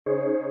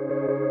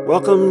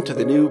Welcome to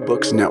the New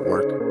Books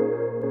Network.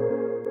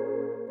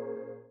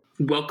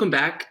 Welcome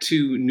back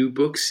to New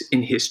Books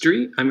in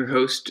History. I'm your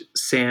host,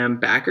 Sam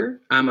Backer.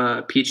 I'm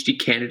a PhD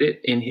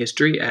candidate in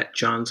history at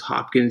Johns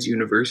Hopkins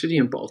University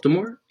in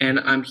Baltimore,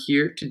 and I'm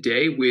here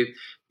today with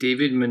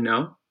David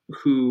Monod,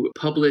 who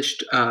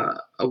published a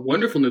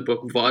wonderful new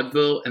book,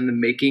 Vaudeville and the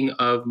Making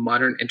of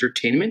Modern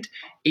Entertainment,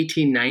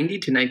 1890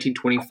 to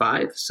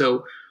 1925.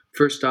 So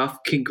first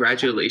off,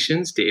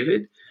 congratulations,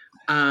 David.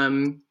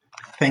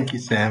 Thank you,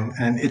 Sam,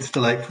 and it's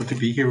delightful to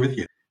be here with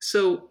you.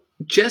 So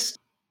just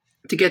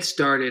to get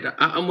started,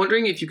 I'm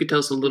wondering if you could tell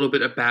us a little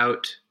bit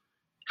about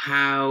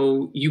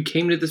how you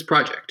came to this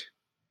project.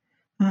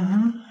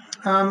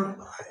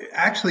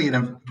 Actually, in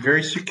a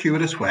very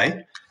circuitous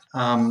way,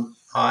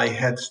 I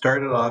had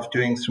started off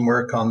doing some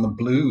work on the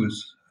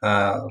blues,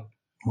 about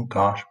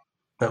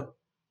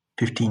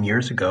 15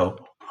 years ago,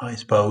 I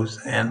suppose.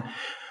 And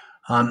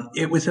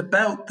it was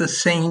about the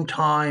same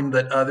time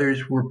that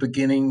others were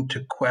beginning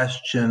to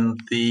question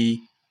the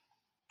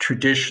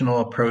traditional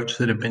approach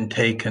that had been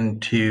taken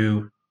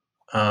to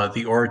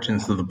the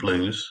origins of the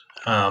blues,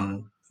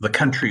 the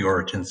country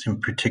origins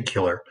in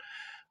particular.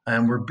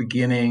 And we're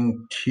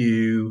beginning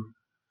to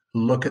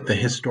look at the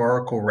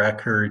historical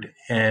record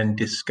and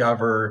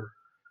discover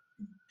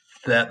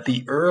that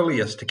the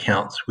earliest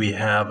accounts we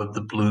have of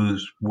the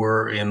blues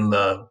were in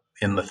the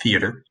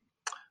theater.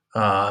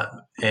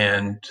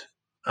 And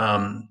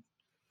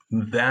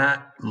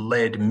that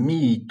led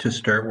me to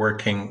start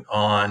working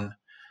on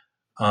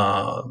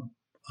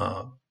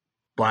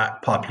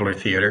Black popular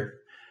theater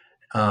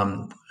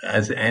and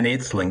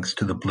its links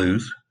to the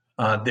blues.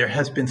 There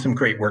has been some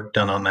great work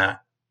done on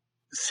that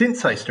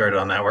since I started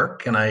on that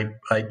work, and I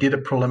did a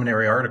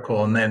preliminary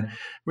article and then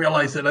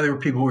realized that other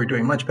people were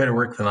doing much better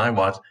work than I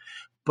was.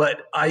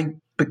 But I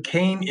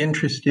became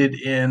interested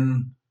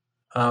in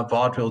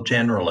vaudeville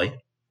generally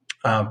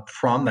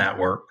from that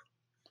work,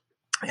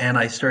 and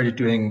I started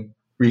doing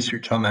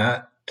research on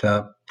that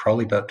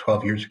probably about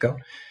 12 years ago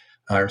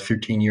or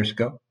 13 years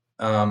ago.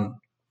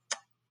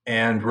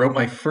 And wrote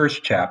my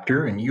first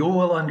chapter, and you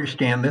will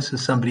understand this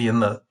as somebody in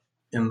the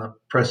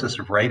process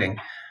of writing.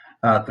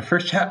 The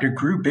first chapter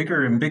grew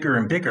bigger and bigger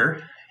and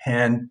bigger,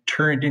 and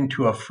turned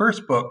into a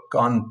first book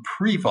on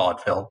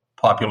pre-vaudeville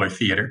popular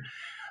theater.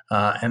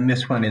 And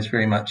this one is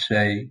very much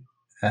a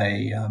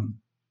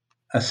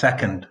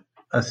second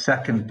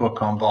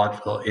book on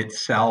vaudeville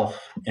itself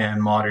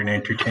and modern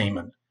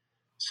entertainment.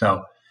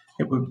 So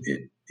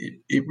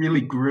it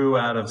really grew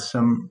out of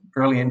some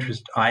early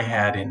interest I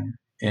had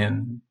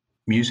in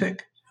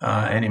music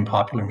and in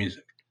popular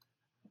music.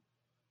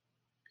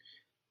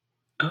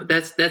 Oh,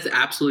 that's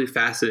absolutely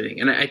fascinating,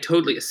 and I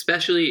totally,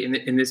 especially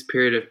in this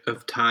period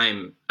of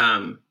time,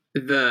 all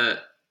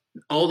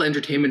the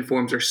entertainment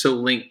forms are so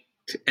linked,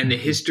 and the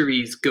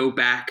histories go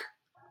back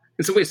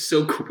in some ways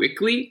so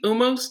quickly,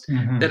 almost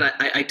that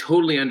I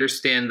totally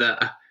understand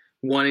the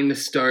wanting to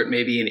start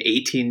maybe in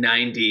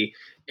 1890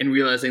 and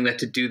realizing that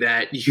to do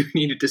that you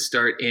needed to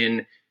start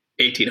in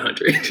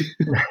 1800.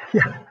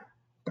 Yeah.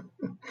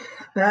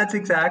 That's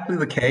exactly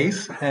the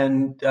case.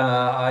 And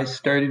I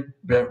started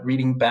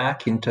reading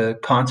back into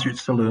concert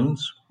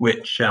saloons,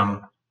 which, as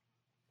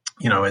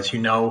you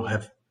know,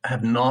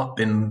 have not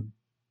been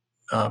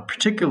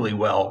particularly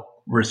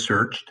well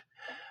researched.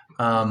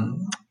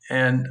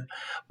 And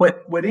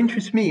what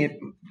interests me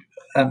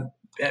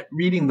at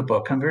reading the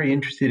book, I'm very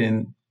interested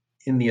in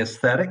the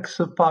aesthetics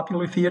of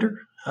popular theater,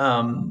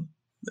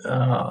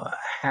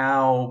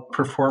 how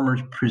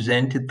performers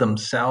presented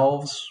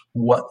themselves,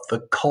 what the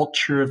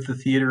culture of the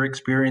theater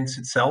experience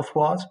itself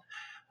was.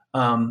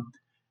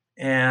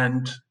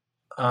 And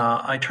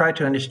I try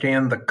to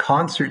understand the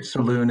concert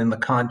saloon in the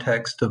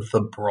context of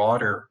the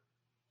broader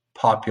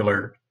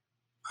popular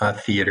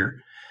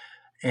theater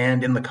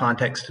and in the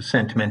context of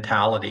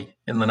sentimentality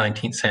in the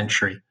 19th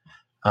century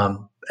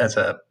as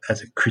a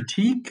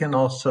critique and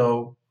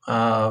also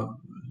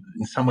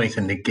in some ways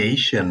a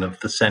negation of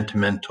the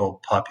sentimental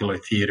popular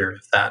theater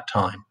of that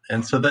time.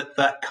 And so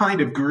that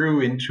kind of grew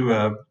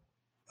into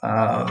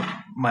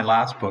my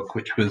last book,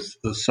 which was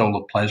The Soul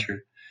of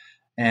Pleasure,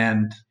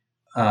 and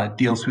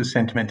deals with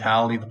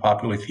sentimentality, the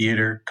popular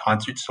theater,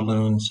 concert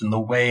saloons, and the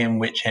way in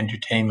which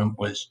entertainment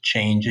was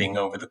changing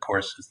over the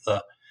course of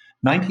the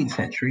 19th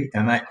century.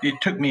 And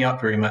it took me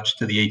up very much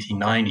to the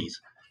 1890s.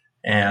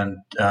 And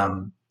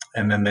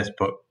then this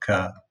book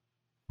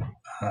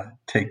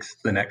takes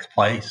the next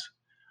place.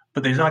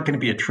 But there's not going to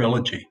be a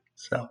trilogy.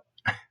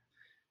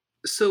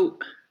 So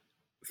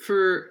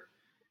for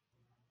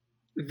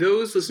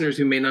those listeners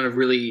who may not have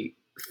really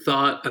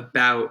thought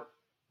about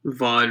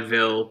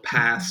vaudeville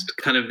past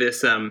kind of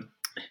this, I've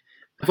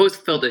always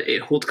felt that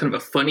it holds kind of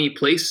a funny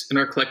place in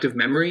our collective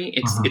memory.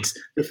 It's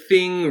the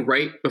thing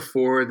right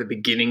before the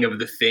beginning of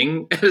the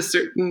thing at a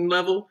certain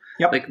level.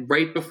 Yep. Like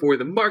right before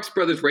the Marx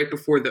Brothers, right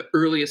before the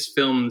earliest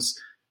films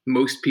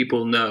most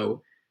people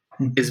know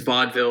is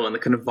vaudeville and the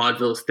kind of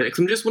vaudeville aesthetics.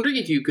 I'm just wondering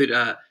if you could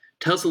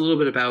tell us a little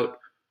bit about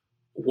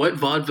what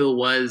vaudeville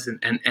was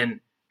and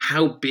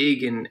how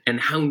big and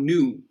how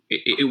new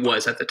it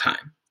was at the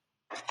time.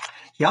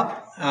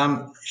 Yep,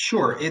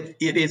 sure.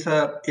 It's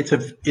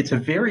a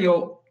very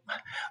old.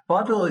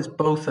 Vaudeville is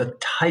both a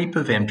type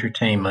of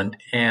entertainment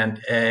and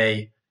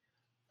a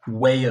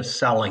way of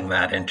selling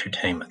that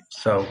entertainment.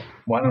 So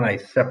why don't I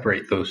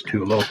separate those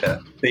two a little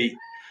bit?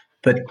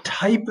 The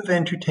type of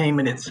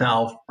entertainment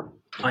itself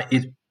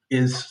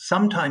is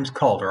sometimes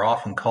called or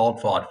often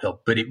called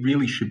vaudeville, but it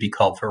really should be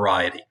called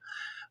variety.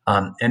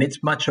 And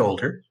it's much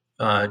older,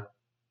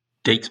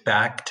 dates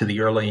back to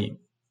the early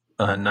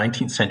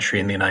 19th century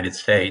in the United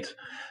States.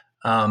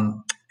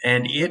 And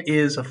it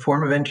is a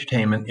form of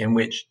entertainment in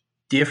which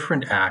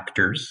different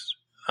actors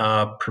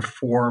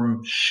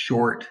perform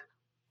short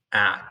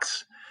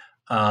acts,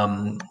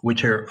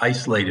 which are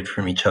isolated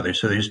from each other.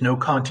 So there's no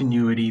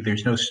continuity,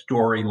 there's no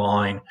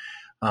storyline.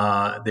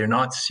 They're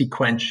not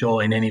sequential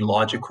in any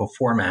logical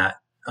format,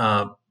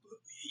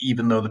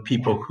 even though the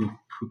people who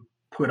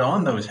put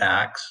on those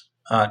acts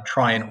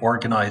try and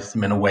organize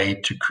them in a way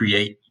to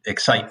create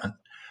excitement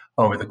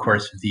over the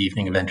course of the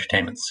evening of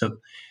entertainment. So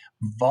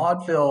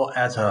vaudeville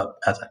as a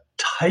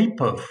type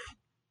of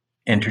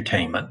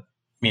entertainment,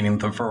 meaning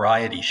the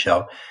variety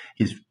show,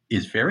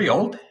 is very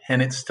old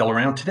and it's still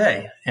around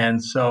today.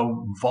 And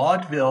so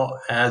vaudeville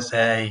as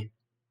a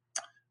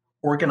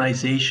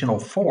organizational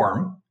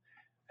form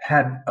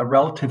had a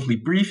relatively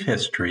brief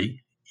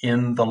history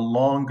in the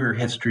longer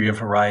history of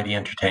variety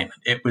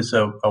entertainment. It was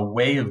a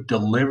way of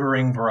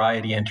delivering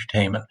variety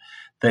entertainment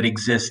that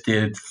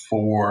existed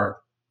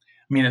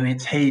in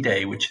its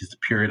heyday, which is the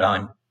period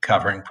I'm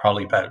covering,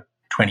 probably about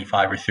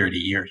 25 or 30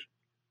 years.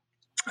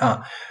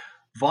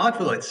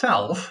 Vaudeville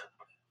itself,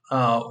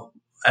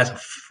 as a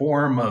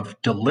form of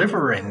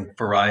delivering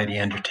variety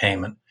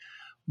entertainment,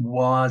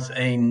 was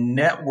a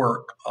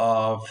network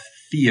of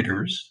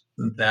theaters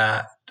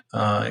that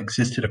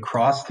existed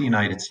across the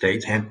United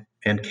States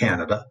and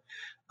Canada.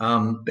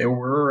 There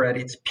were at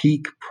its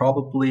peak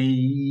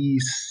probably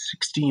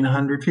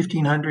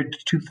 1,500 to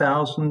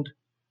 2,000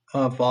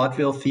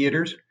 vaudeville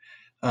theaters.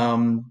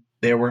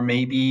 There were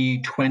maybe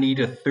 20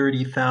 to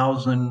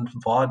 30,000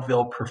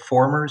 vaudeville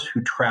performers who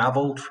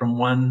traveled from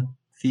one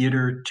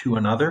theater to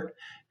another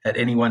at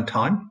any one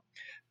time.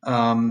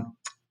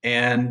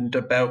 And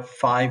about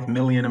 5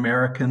 million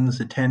Americans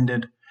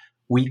attended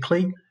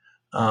weekly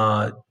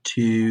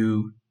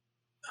to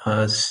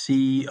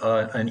see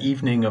an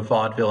evening of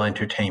vaudeville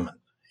entertainment.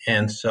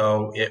 And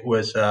so it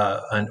was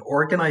an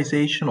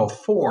organizational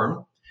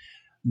form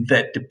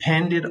that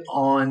depended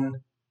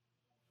on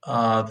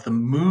the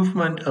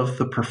movement of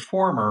the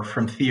performer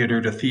from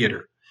theater to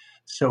theater.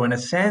 So in a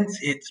sense,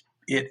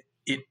 it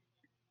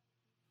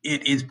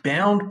is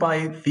bound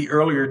by the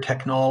earlier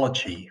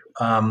technology.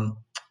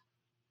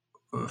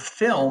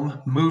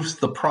 Film moves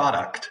the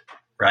product,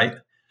 right?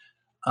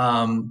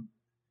 In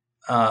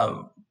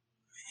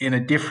a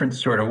different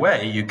sort of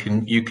way. You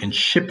can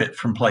ship it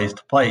from place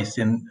to place.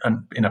 In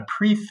a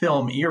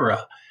pre-film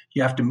era,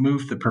 you have to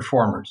move the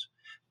performers.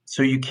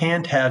 So you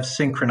can't have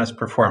synchronous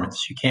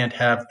performance. You can't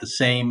have the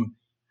same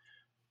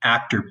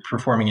actor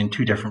performing in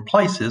two different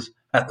places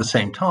at the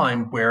same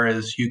time,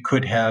 whereas you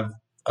could have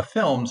a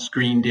film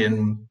screened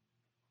in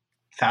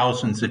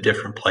thousands of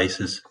different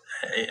places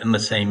in the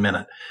same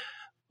minute.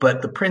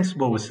 But the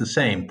principle was the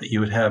same, that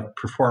you would have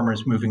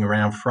performers moving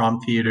around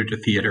from theater to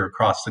theater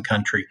across the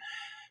country.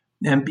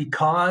 And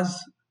because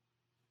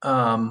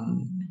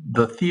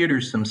the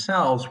theaters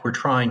themselves were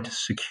trying to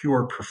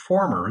secure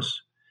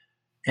performers,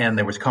 and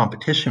there was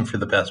competition for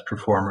the best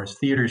performers,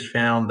 theaters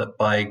found that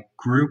by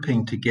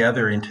grouping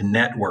together into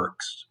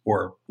networks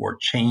or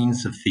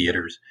chains of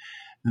theaters,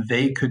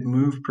 they could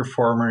move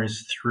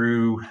performers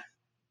through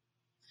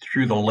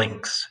the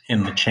links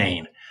in the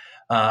chain.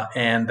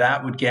 And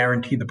that would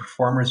guarantee the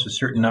performers a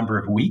certain number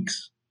of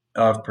weeks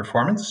of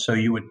performance. So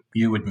you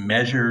would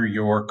measure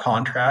your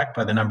contract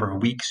by the number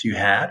of weeks you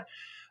had.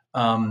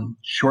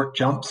 Short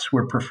jumps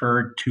were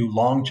preferred to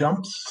long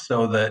jumps,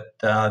 so that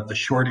the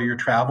shorter your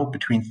travel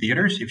between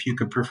theaters, if you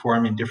could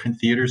perform in different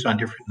theaters on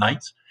different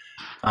nights,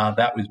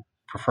 that was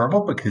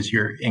preferable because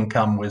your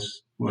income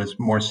was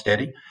more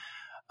steady.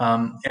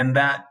 And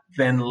that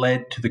then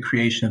led to the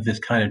creation of this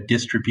kind of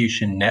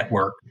distribution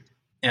network.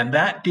 And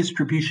that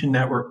distribution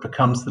network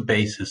becomes the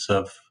basis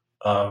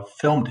of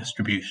film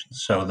distribution,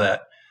 so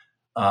that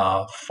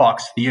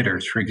Fox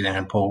theaters, for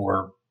example,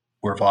 were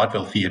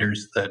vaudeville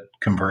theaters that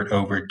convert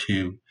over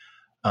to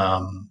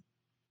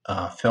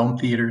film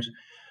theaters.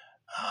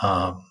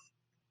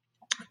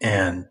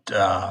 And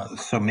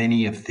so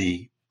many of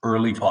the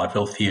early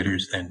vaudeville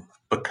theaters then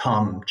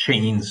become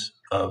chains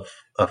of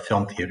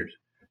film theaters.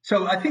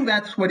 So I think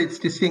that's what its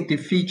distinctive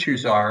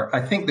features are.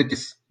 I think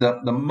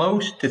the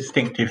most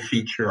distinctive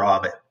feature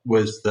of it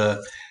was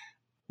the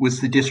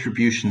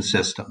distribution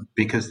system,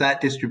 because that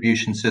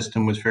distribution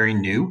system was very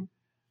new.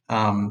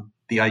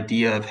 The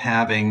idea of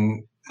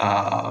having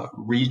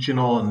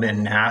regional and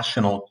then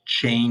national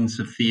chains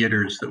of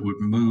theaters that would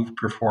move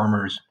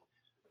performers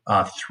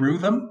through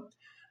them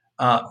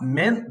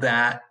meant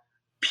that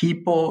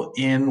people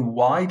in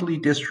widely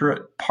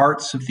disparate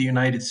parts of the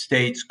United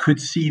States could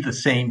see the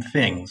same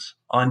things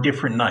on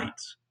different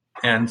nights.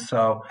 And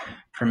so,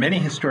 for many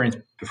historians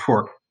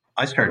before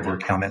I started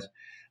working on this,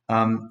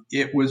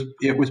 it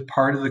was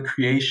part of the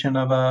creation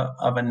of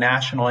a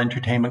national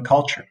entertainment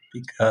culture,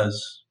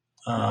 because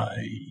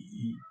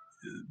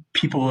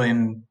people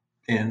in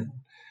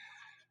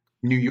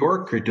New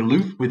York or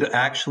Duluth would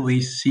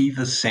actually see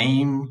the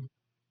same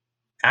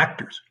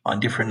actors on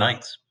different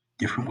nights,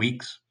 different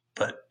weeks,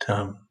 but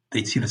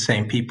they'd see the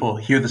same people,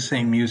 hear the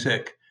same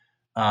music,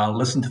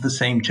 listen to the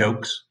same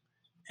jokes,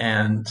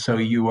 and so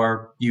you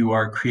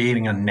are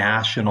creating a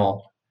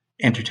national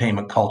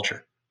entertainment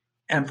culture.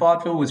 And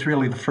vaudeville was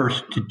really the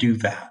first to do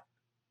that.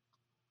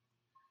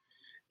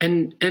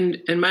 And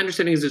my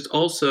understanding is it's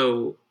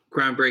also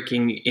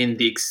groundbreaking in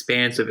the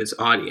expanse of its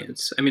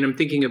audience. I mean, I'm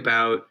thinking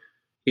about,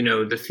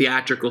 the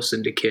theatrical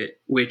syndicate,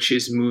 which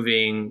is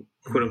moving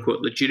quote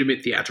unquote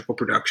legitimate theatrical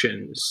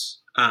productions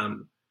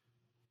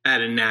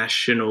at a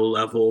national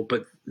level,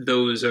 but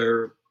those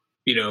are,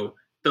 the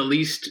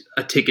least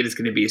a ticket is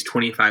going to be is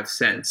 25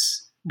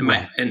 cents.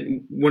 Right.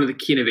 And one of the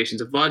key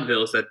innovations of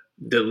vaudeville is that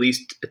the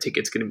least a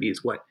ticket's going to be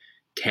is what,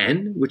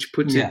 10, which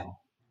puts it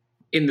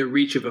in the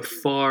reach of a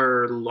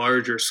far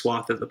larger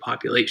swath of the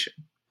population.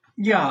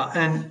 Yeah,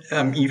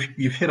 and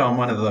you've hit on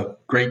one of the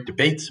great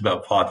debates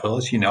about vaudeville,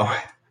 as you know.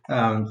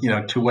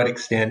 To what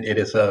extent it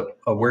is a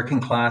working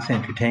class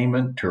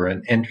entertainment or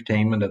an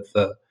entertainment of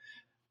the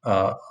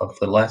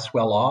less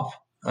well off.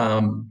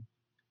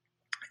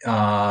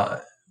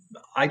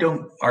 I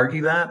don't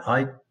argue that.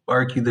 I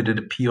argue that it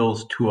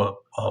appeals to a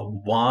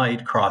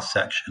wide cross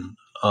section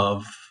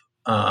of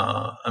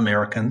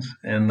Americans,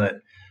 and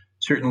that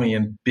certainly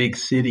in big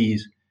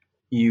cities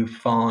you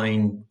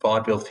find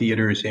vaudeville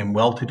theaters in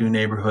well-to-do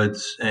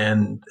neighborhoods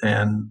and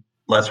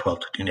less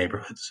well-to-do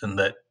neighborhoods, and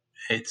that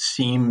it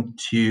seemed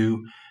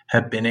to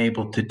have been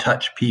able to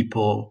touch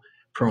people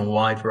from a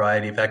wide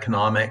variety of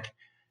economic,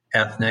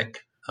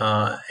 ethnic,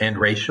 and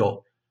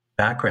racial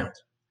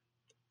backgrounds.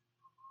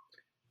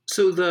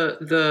 So the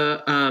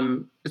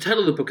title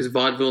of the book is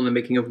Vaudeville and the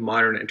Making of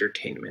Modern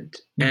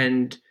Entertainment. Mm-hmm.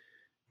 And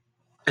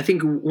I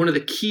think one of the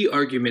key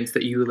arguments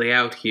that you lay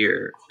out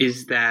here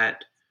is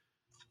that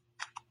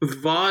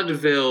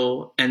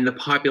vaudeville and the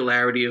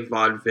popularity of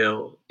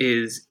vaudeville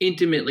is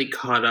intimately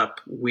caught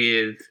up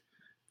with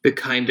the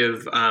kind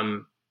of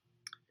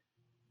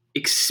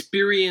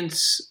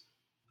experience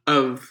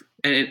and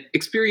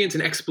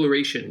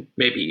exploration,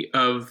 maybe,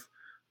 of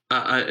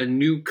a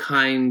new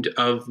kind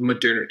of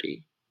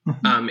modernity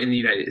in the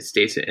United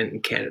States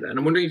and Canada. And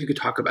I'm wondering if you could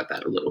talk about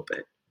that a little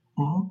bit.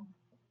 Mm-hmm.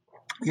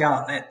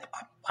 Yeah,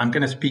 I'm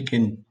going to speak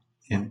in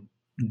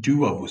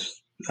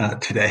duos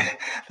today.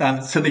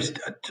 So there's,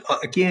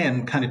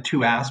 again, kind of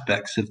two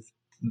aspects of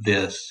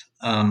this.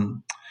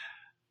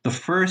 The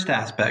first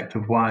aspect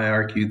of why I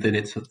argue that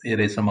it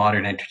is a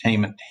modern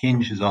entertainment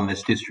hinges on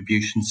this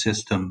distribution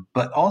system,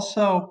 but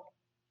also,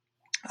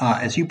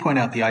 as you point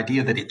out, the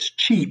idea that it's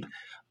cheap,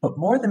 but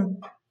more than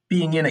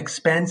being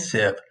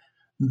inexpensive,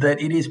 that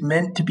it is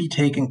meant to be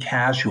taken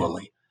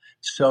casually,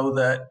 so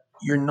that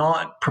you're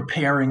not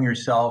preparing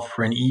yourself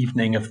for an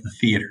evening of the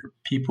theater.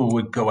 People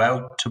would go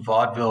out to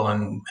vaudeville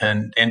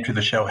and enter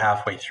the show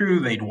halfway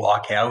through. They'd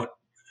walk out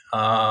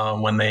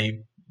when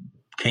they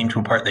came to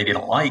a part they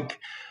didn't like.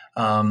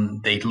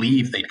 They'd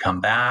leave, they'd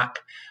come back.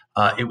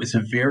 It was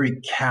a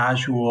very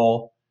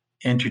casual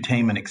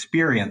entertainment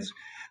experience.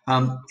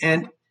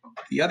 And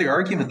the other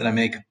argument that I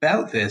make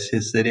about this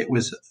is that it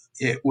was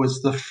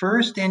the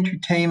first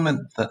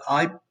entertainment that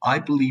I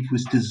believe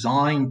was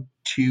designed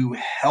to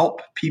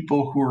help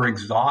people who were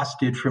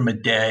exhausted from a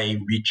day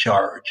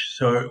recharge.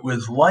 So it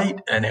was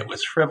light and it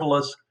was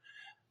frivolous,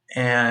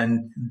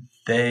 and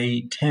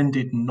they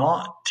tended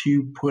not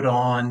to put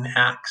on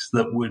acts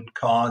that would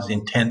cause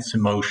intense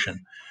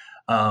emotion.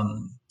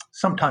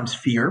 Sometimes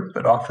fear,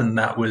 but often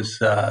that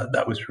was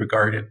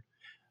regarded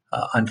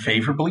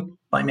unfavorably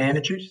by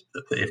managers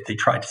if they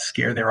tried to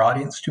scare their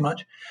audience too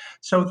much.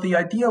 So the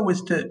idea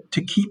was to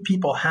keep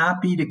people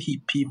happy, to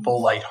keep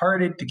people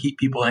lighthearted, to keep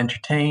people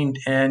entertained,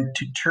 and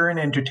to turn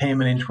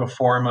entertainment into a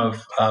form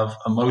of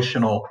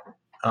emotional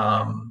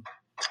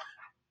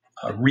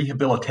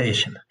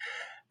rehabilitation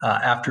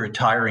after a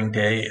tiring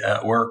day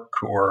at work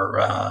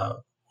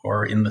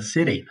or in the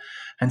city.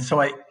 And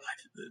so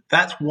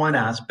that's one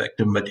aspect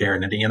of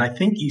modernity. And I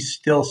think you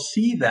still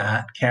see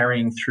that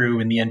carrying through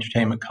in the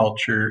entertainment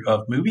culture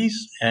of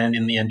movies and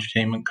in the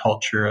entertainment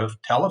culture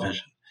of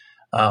television,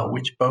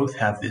 which both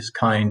have this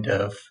kind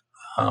of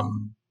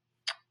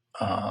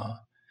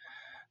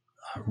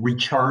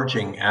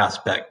recharging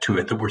aspect to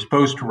it, that we're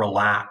supposed to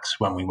relax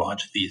when we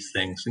watch these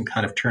things and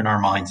kind of turn our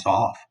minds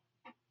off.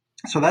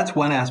 So that's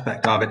one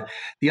aspect of it.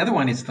 The other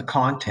one is the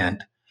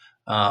content,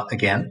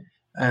 again.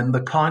 And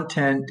the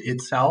content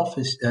itself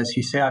is, as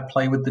you say, I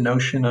play with the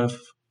notion of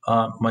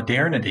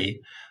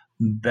modernity,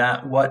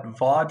 that what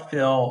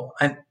vaudeville,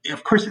 and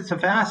of course it's a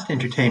vast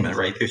entertainment,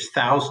 right? There's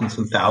thousands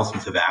and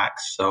thousands of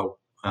acts. So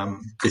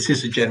this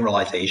is a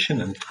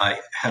generalization, and I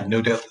have no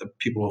doubt that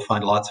people will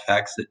find lots of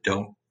acts that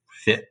don't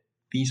fit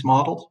these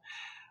models.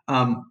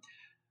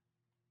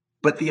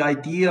 But the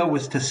idea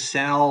was to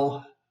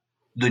sell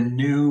the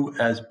new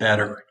as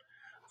better.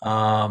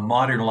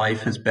 Modern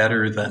life is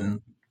better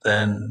than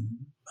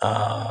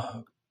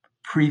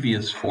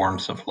previous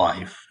forms of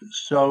life,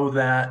 so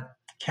that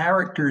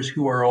characters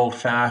who are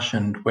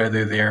old-fashioned,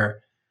 whether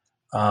they're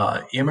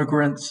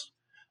immigrants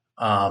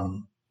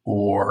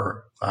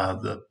or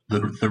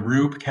the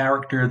Rube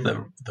character,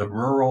 the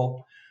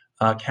rural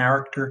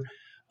character,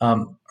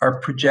 are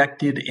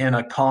projected in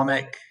a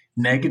comic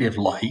negative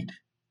light,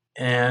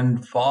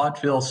 and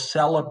vaudeville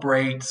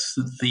celebrates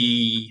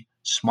the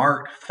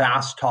smart,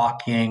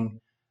 fast-talking,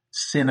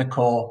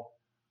 cynical,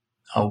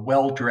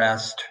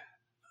 well-dressed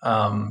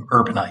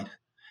urbanite,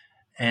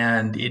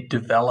 and it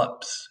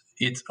develops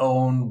its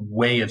own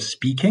way of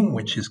speaking,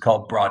 which is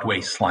called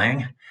Broadway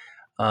slang,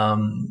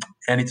 and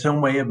its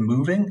own way of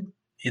moving,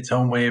 its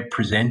own way of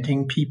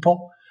presenting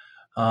people,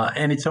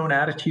 and its own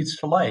attitudes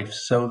to life,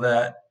 so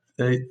that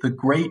the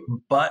great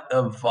butt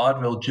of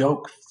vaudeville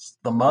jokes,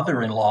 the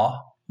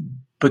mother-in-law,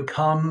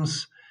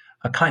 becomes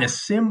a kind of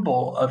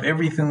symbol of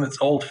everything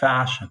that's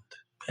old-fashioned.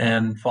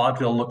 And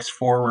vaudeville looks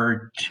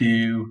forward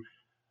to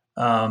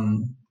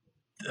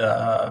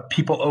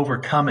people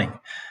overcoming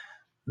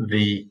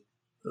the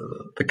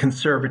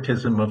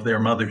conservatism of their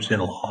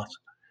mothers-in-laws.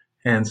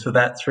 And so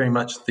that's very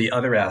much the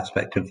other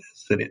aspect of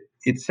this, that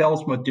it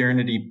sells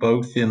modernity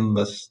both in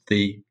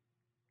the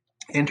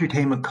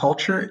entertainment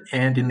culture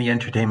and in the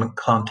entertainment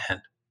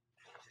content.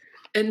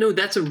 And no,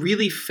 that's a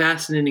really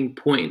fascinating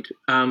point,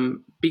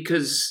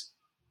 because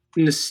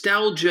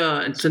nostalgia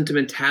and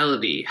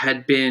sentimentality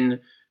had been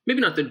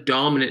maybe not the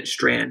dominant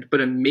strand,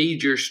 but a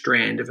major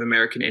strand of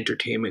American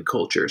entertainment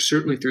culture,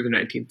 certainly through the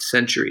 19th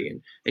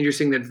century. And you're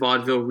saying that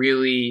vaudeville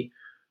really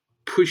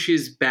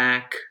pushes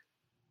back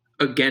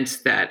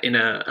against that in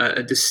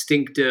a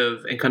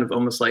distinctive and kind of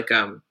almost like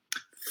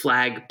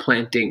flag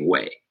planting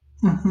way.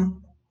 Mm-hmm.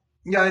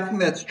 Yeah, I think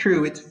that's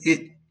true.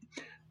 I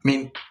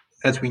mean,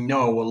 as we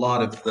know, a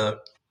lot of the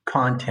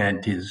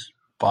content is,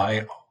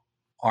 by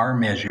our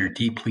measure,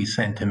 deeply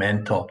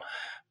sentimental,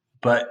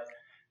 but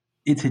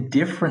it's a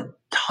different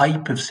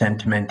type of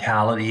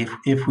sentimentality.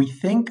 If we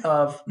think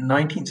of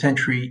 19th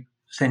century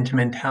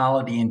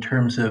sentimentality in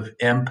terms of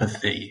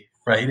empathy,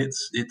 right?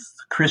 It's the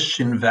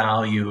Christian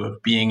value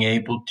of being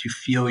able to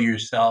feel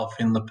yourself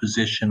in the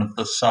position of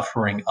the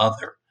suffering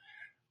other.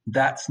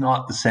 That's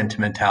not the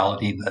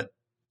sentimentality that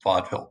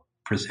vaudeville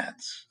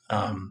presents.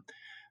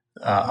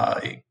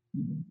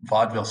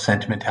 Vaudeville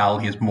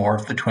sentimentality is more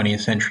of the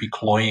 20th century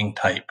cloying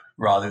type,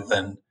 rather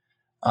than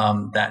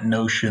that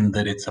notion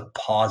that it's a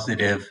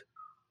positive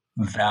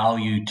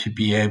value to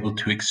be able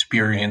to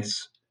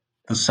experience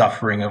the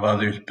suffering of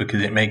others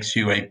because it makes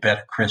you a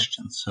better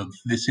Christian. So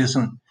this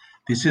isn't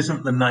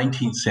the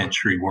 19th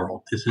century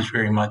world. This is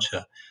very much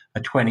a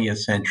 20th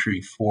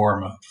century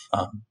form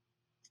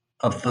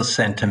of the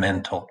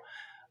sentimental,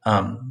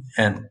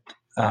 and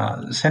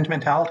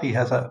sentimentality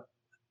has a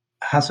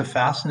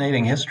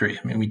fascinating history.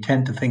 I mean, we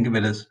tend to think of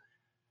it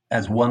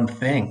as one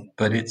thing,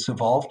 but it's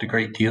evolved a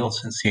great deal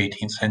since the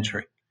 18th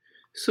century.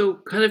 So,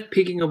 kind of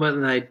picking up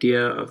on the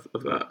idea of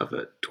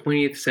a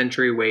 20th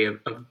century way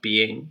of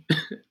being,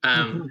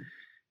 Mm-hmm.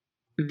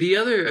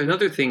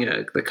 another thing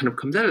that kind of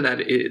comes out of that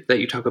that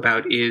you talk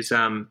about is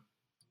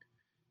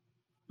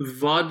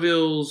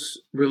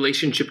vaudeville's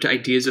relationship to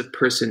ideas of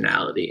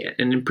personality,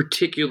 and in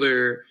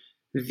particular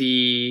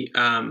the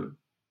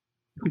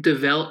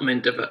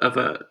development of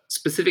a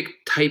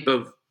specific type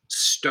of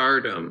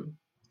stardom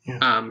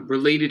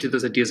related to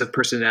those ideas of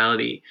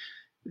personality.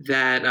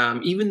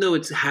 That even though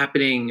it's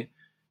happening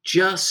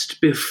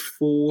just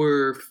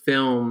before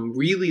film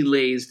really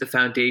lays the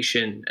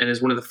foundation and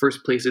is one of the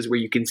first places where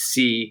you can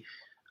see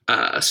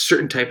a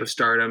certain type of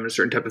stardom, a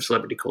certain type of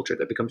celebrity culture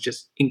that becomes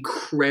just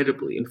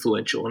incredibly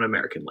influential in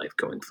American life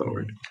going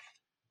forward.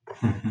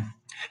 Mm-hmm.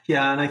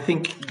 Yeah, and I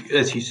think,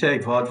 as you say,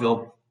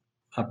 vaudeville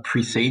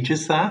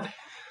presages that,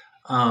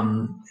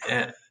 and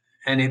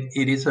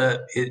it's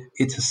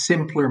a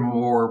simpler,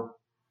 more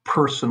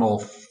personal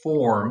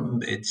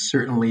form. It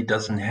certainly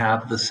doesn't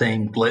have the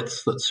same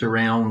glitz that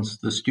surrounds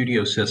the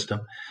studio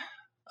system.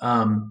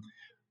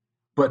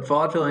 But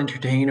vaudeville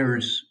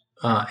entertainers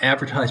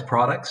advertise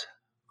products.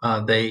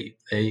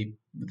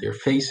 Their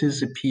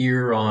faces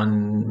appear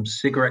on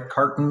cigarette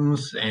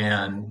cartons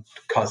and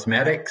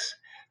cosmetics.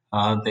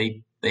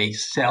 They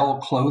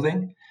sell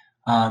clothing.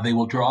 They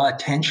will draw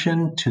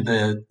attention to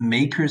the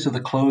makers of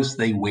the clothes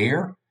they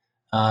wear.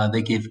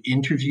 They give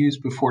interviews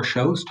before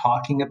shows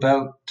talking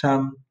about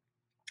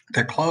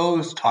their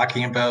clothes,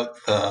 talking about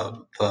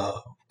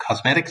the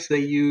cosmetics they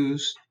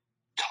use,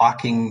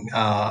 talking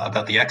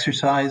about the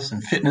exercise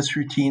and fitness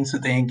routines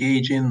that they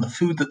engage in, the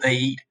food that they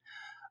eat.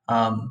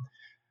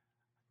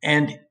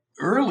 And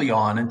early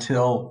on,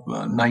 until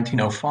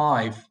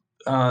 1905,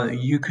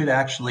 you could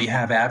actually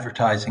have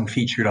advertising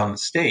featured on the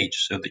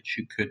stage, so that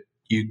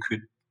you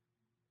could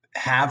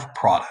have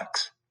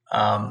products,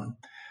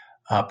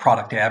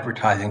 product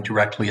advertising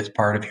directly as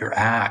part of your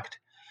act.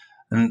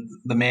 And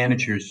the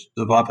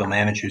vaudeville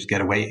managers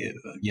get away,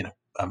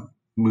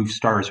 move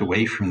stars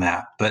away from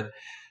that. But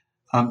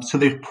so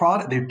there's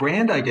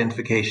brand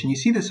identification. You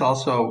see this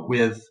also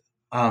with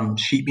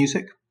sheet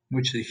music,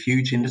 which is a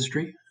huge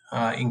industry.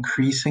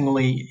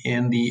 Increasingly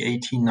in the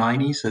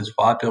 1890s, as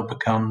vaudeville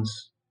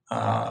becomes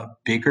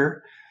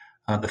bigger,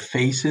 the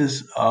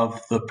faces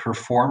of the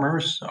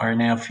performers are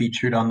now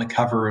featured on the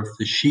cover of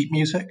the sheet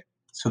music.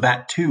 So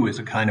that too is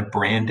a kind of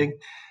branding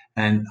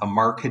and a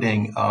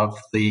marketing of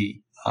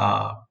the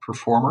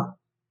performer.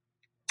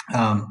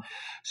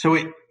 So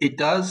it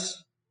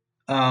does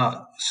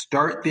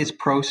start this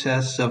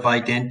process of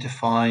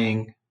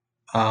identifying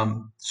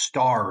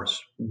stars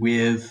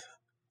with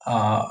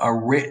a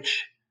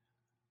rich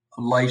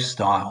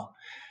lifestyle.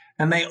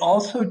 And they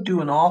also do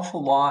an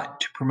awful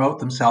lot to promote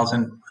themselves.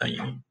 And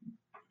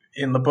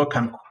in the book,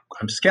 I'm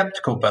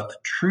skeptical about the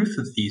truth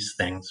of these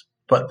things,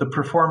 but the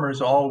performers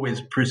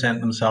always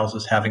present themselves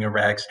as having a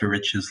rags to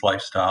riches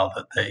lifestyle,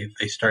 that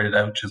they started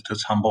out just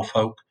as humble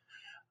folk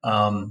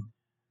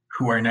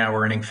who are now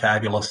earning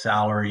fabulous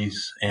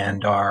salaries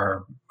and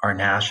are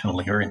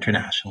nationally or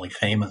internationally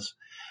famous.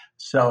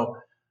 So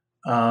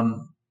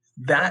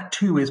that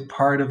too is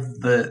part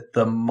of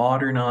the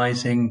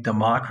modernizing,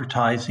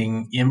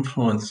 democratizing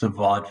influence of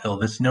vaudeville,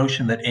 this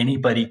notion that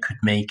anybody could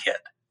make it,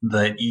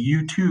 that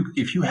you too,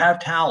 if you have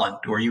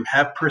talent or you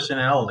have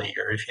personality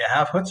or if you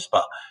have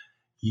chutzpah,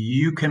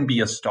 you can be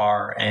a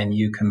star and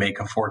you can make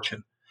a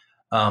fortune.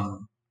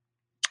 And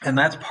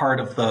that's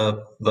part of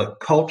the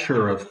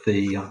culture of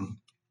the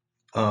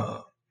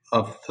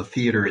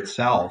theater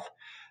itself.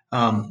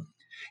 And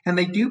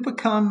they do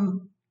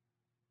become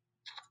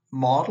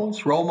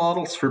role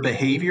models for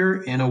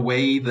behavior in a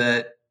way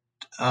that,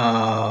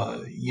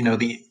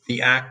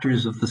 the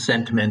actors of the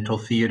sentimental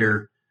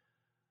theater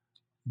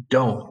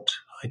don't.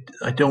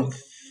 I don't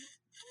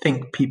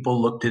think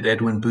people looked at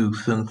Edwin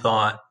Booth and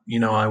thought,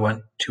 I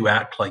want to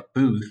act like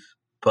Booth.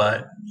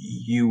 But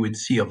you would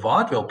see a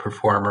vaudeville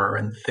performer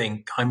and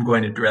think, I'm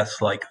going to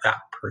dress like that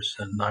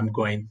person. I'm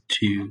going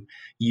to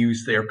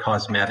use their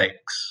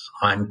cosmetics.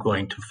 I'm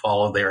going to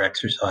follow their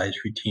exercise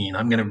routine.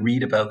 I'm going to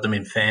read about them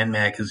in fan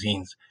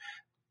magazines.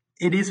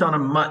 It is on a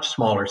much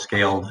smaller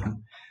scale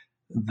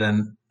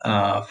than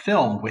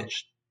film,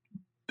 which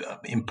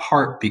in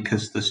part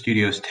because the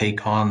studios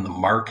take on the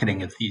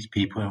marketing of these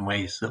people in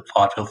ways that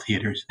vaudeville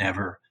theaters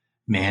never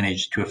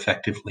managed to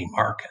effectively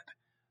market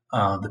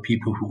the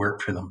people who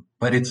work for them.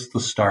 But it's the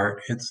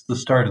start. It's the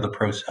start of the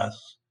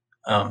process.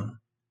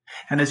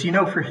 And as you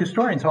know, for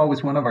historians,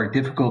 always one of our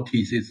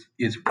difficulties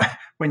is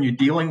when you're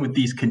dealing with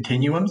these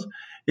continuums,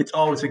 it's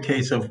always a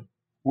case of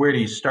where do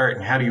you start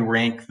and how do you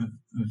rank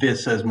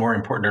this as more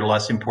important or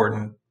less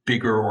important,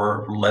 bigger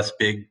or less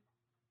big,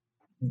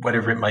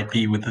 whatever it might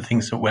be, with the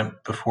things that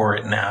went before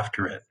it and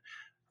after it,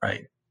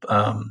 right?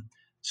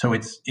 So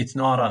it's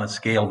not on a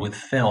scale with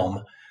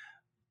film,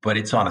 but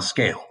it's on a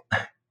scale.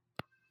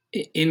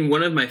 In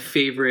one of my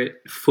favorite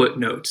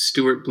footnotes,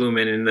 Stuart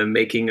Blumen, in the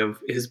making of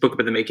his book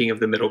about the making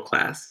of the middle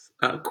class,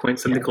 coined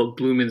something called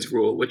Blumen's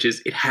rule, which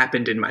is it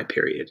happened in my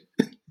period.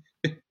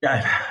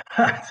 Yeah,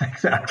 that's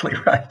exactly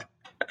right.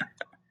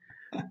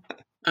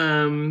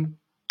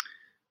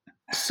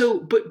 So,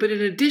 but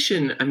in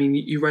addition, I mean,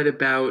 you write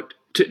about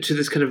to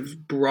this kind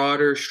of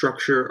broader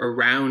structure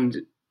around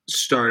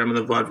stardom on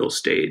the vaudeville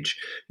stage.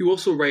 You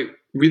also write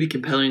really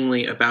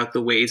compellingly about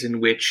the ways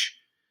in which,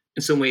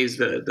 in some ways,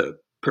 the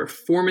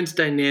performance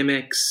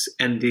dynamics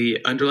and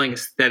the underlying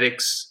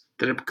aesthetics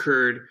that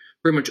occurred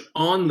very much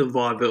on the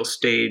vaudeville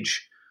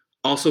stage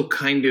also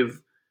kind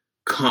of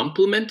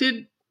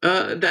complemented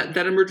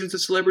that emergence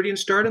of celebrity and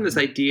stardom. This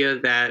idea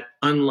that,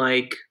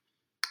 unlike,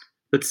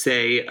 let's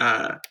say,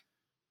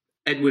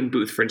 Edwin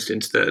Booth, for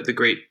instance, the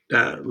great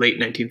late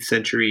 19th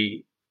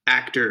century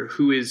actor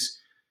who is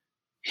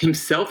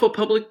himself a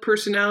public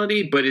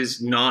personality but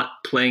is not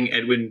playing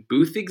Edwin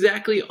Booth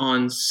exactly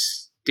on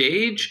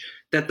stage,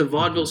 that the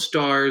vaudeville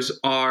stars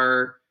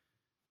are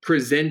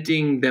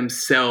presenting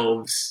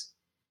themselves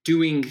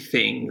doing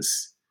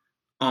things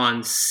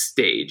on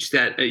stage.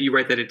 That you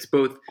write that it's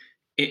both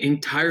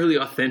entirely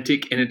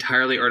authentic and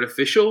entirely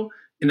artificial,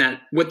 in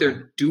that what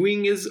they're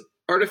doing is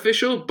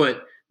artificial,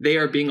 but they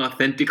are being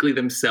authentically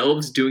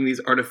themselves doing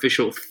these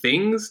artificial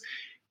things.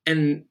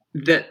 And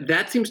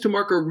that seems to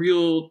mark a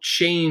real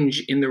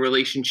change in the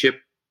relationship,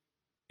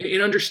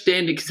 in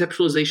understanding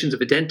conceptualizations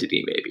of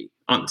identity, maybe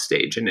on the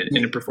stage and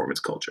in a performance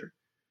culture.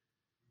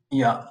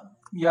 Yeah,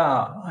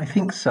 I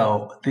think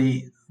so.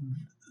 It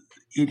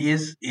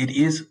is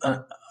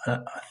a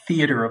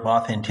theater of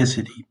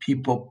authenticity.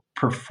 People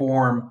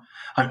perform;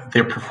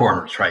 they're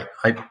performers, right?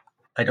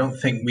 I don't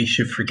think we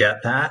should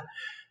forget that.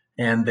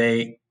 And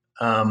they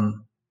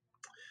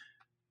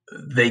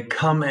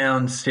come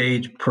on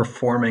stage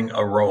performing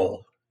a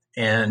role,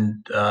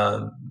 and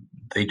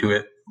they do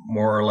it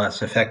more or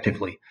less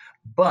effectively.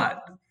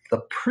 But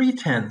the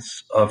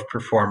pretense of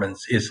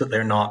performance is that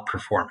they're not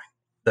performing,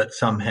 that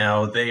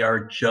somehow they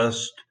are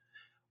just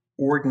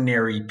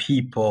ordinary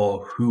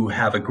people who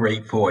have a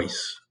great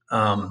voice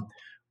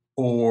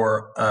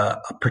or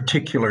a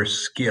particular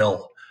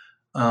skill.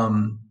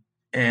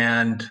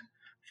 And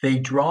they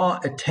draw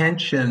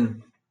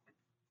attention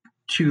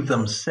to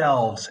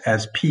themselves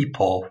as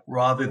people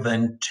rather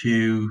than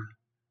to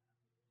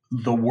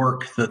the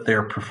work that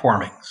they're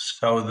performing,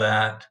 so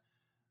that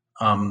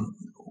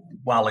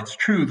while it's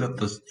true that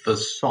the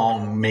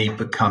song may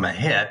become a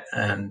hit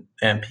and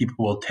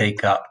people will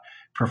take up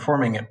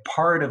performing it,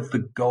 part of the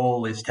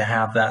goal is to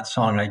have that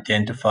song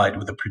identified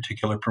with a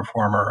particular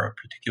performer or a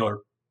particular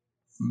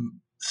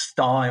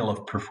style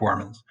of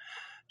performance,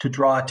 to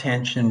draw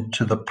attention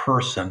to the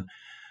person.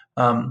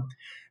 And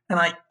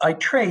I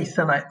trace,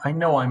 and I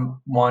know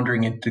I'm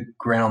wandering into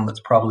ground that's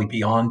probably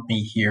beyond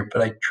me here,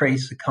 but I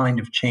trace a kind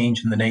of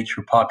change in the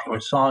nature of popular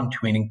song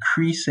to an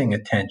increasing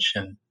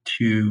attention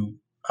to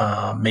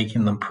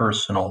making them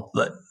personal.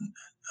 That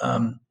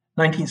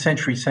 19th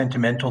century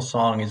sentimental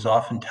song is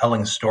often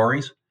telling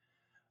stories,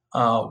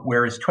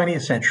 whereas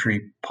 20th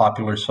century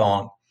popular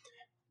song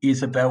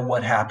is about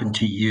what happened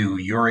to you,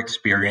 your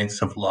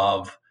experience of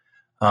love,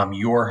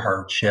 your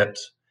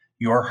hardships,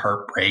 your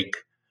heartbreak.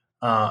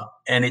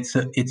 And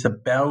it's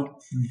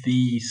about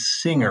the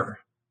singer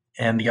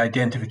and the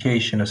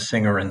identification of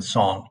singer and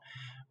song.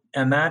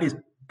 And that is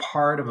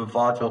part of a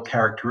vaudeville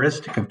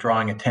characteristic of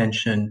drawing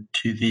attention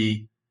to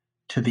the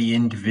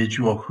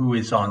individual who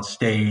is on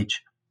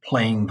stage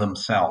playing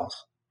themselves.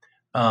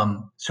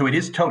 So it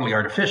is totally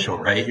artificial,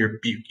 right?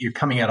 You're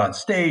coming out on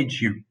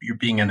stage, you're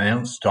being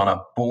announced on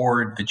a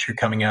board that you're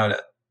coming out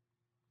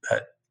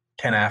at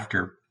 10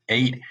 after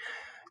 8.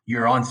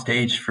 You're on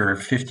stage for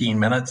 15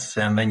 minutes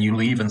and then you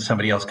leave and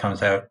somebody else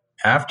comes out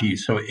after you.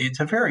 So it's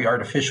a very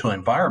artificial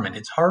environment.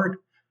 It's hard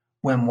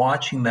when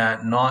watching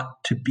that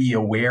not to be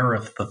aware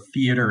of the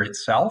theater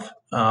itself,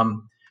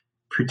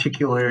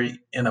 particularly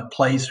in a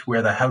place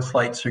where the house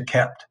lights are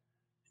kept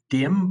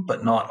dim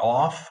but not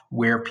off,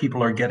 where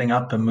people are getting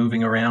up and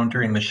moving around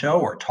during the show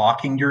or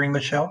talking during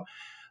the show.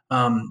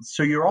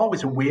 So you're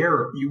always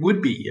aware, you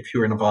would be if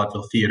you're in a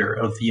vaudeville theater,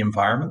 of the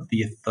environment,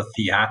 the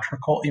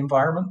theatrical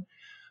environment.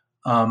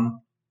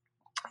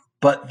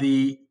 But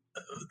the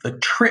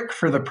trick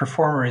for the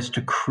performer is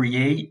to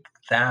create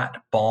that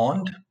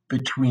bond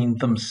between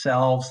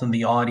themselves and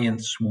the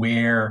audience,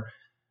 where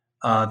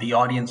the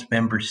audience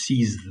member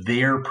sees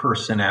their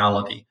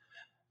personality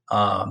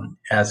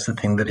as the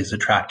thing that is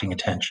attracting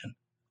attention,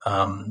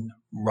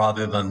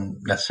 rather than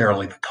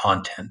necessarily the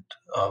content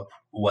of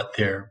what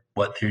they're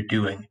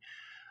doing.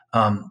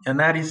 And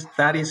that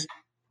is,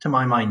 to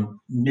my mind,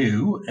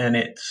 new, and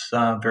it's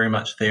very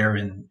much there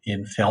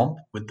in film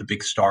with the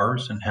big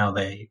stars and how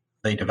they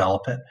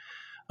develop it.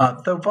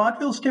 Though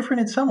vaudeville is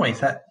different in some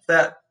ways.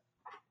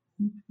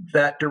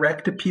 That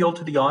direct appeal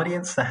to the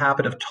audience, the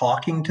habit of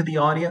talking to the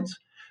audience,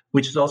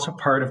 which is also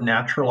part of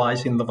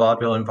naturalizing the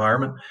vaudeville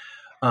environment,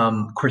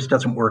 of course,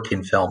 doesn't work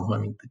in film. I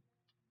mean,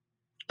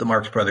 the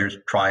Marx Brothers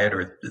try it,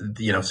 or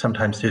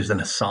sometimes there's an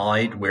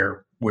aside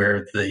where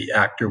the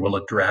actor will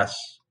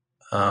address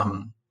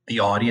the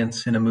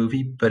audience in a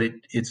movie, but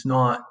it's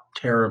not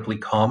terribly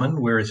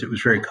common, whereas it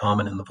was very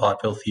common in the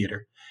vaudeville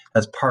theater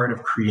as part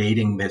of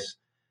creating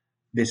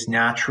this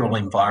natural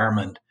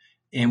environment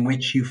in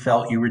which you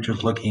felt you were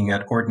just looking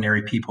at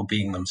ordinary people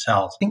being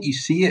themselves. I think you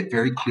see it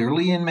very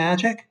clearly in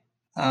Magic.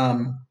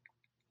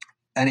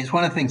 And it's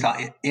one of the things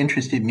that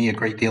interested me a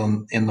great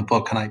deal in the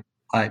book. And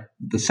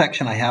the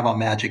section I have on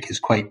Magic is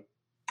quite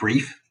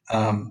brief.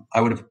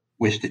 I would have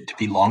wished it to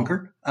be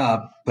longer,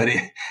 but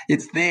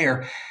it's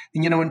there.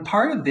 And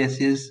part of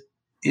this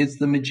is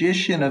the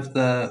magician of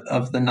the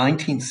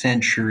 19th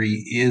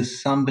century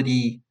is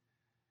somebody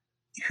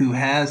who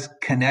has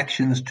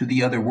connections to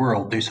the other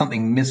world. There's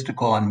something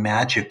mystical and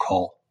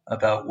magical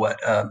about what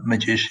a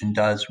magician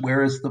does,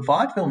 whereas the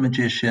vaudeville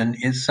magician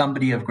is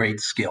somebody of great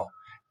skill.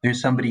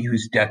 There's somebody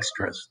who's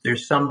dexterous.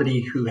 There's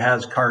somebody who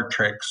has card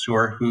tricks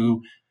or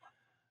who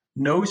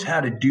knows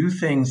how to do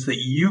things that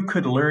you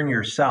could learn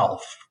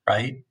yourself,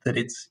 right? That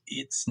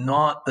it's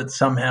not that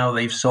somehow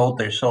they've sold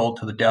their soul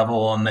to the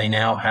devil and they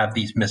now have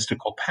these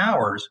mystical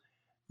powers.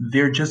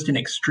 They're just an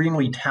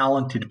extremely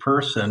talented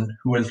person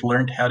who has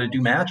learned how to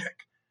do magic.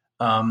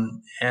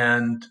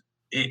 And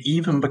it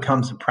even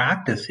becomes a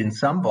practice in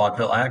some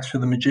vaudeville acts for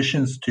the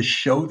magicians to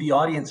show the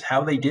audience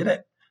how they did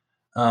it.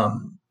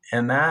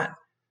 And that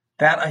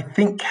I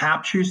think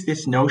captures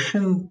this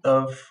notion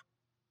of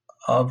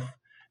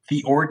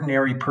the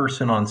ordinary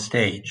person on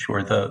stage,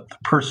 or the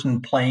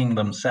person playing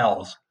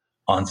themselves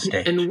on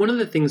stage. And one of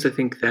the things I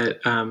think that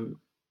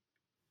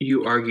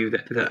you argue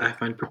that I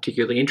find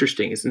particularly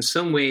interesting is, in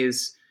some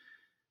ways,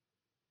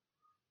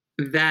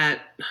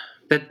 that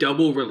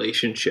double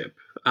relationship,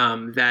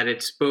 that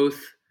it's both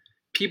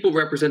people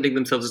representing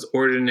themselves as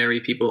ordinary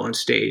people on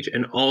stage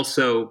and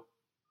also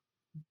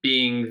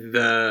being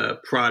the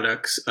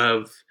products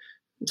of,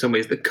 in some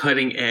ways, the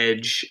cutting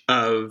edge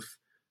of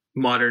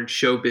modern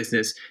show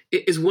business,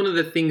 is one of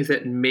the things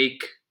that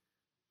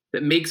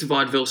makes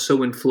vaudeville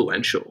so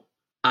influential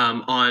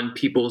on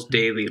people's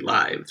daily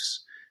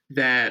lives.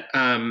 That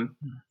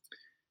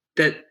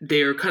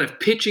they're kind of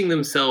pitching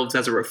themselves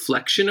as a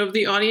reflection of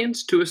the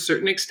audience to a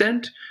certain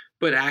extent,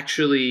 but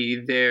actually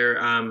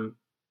they're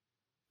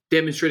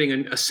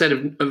demonstrating a set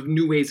of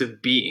new ways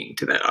of being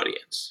to that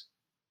audience.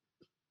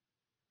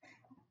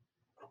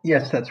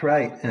 Yes, that's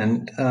right.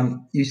 And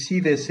you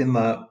see this in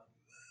the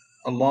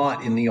a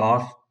lot in the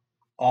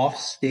off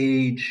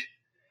stage,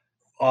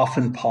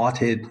 often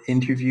potted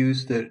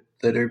interviews that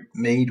are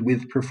made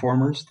with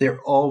performers.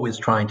 They're always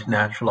trying to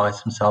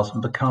naturalize themselves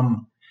and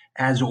become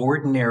as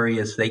ordinary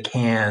as they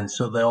can.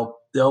 So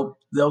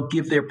they'll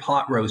give their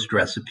pot roast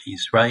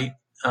recipes, right?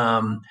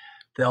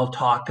 They'll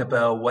talk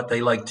about what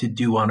they like to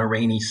do on a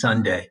rainy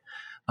Sunday,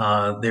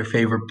 their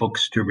favorite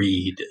books to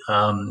read.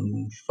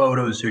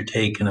 Photos are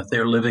taken of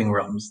their living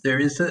rooms.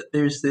 There's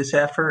this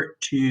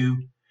effort to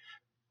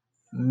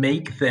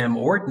make them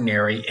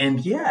ordinary,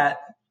 and yet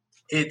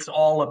it's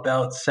all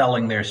about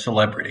selling their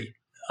celebrity.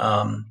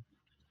 And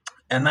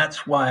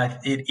that's why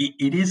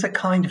it is a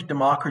kind of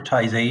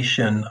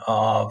democratization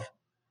of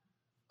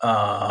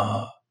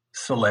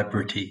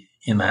celebrity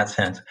in that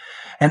sense.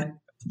 And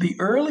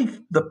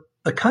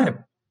the kind of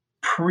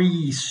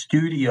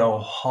pre-studio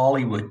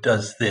Hollywood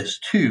does this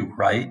too,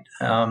 right?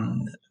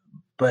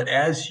 But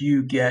as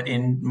you get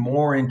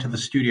more into the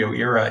studio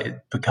era, it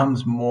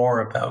becomes more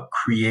about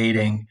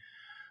creating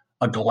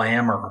a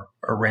glamour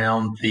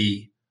around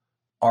the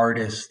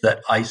artist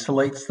that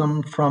isolates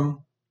them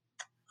from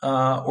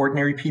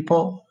ordinary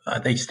people.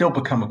 They still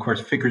become, of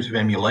course, figures of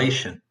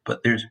emulation,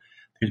 but there's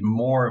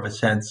more of a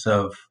sense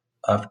of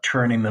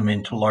turning them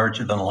into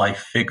larger than life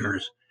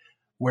figures.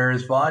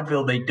 Whereas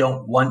vaudeville, they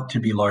don't want to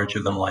be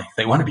larger than life.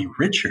 They want to be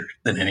richer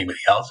than anybody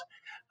else.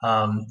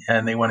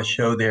 And they want to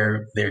show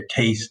their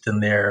taste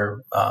and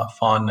their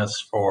fondness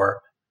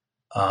for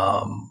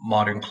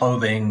modern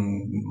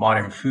clothing,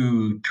 modern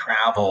food,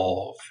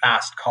 travel,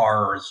 fast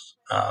cars,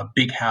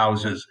 big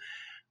houses.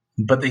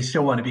 But they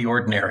still want to be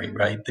ordinary,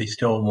 right? They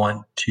still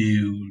want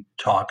to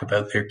talk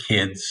about their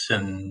kids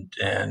and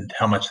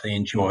how much they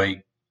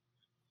enjoy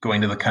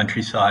going to the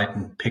countryside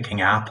and picking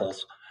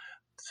apples.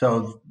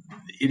 So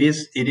it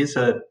is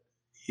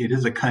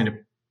a kind of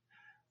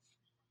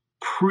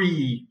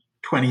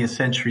pre-20th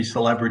century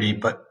celebrity,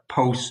 but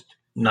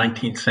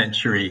post-19th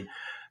century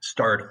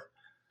stardom.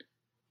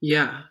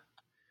 Yeah.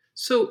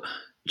 So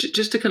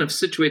just to kind of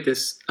situate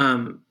this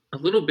a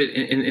little bit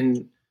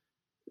in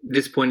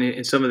this point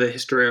in some of the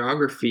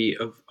historiography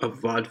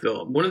of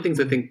vaudeville, one of the things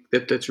I think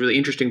that's really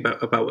interesting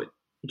about what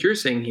you're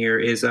saying here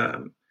is I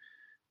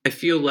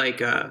feel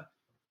like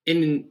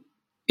in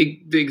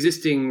the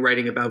existing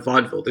writing about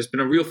vaudeville, there's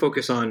been a real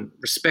focus on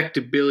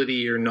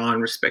respectability or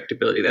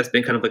non-respectability. That's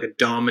been kind of like a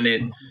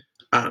dominant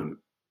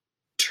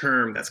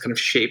term that's kind of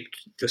shaped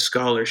the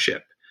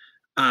scholarship.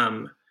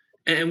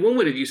 And one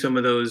would view some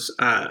of those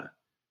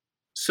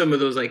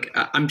like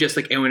I'm just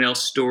like anyone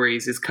else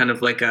stories is kind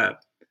of like a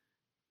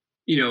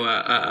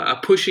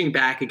pushing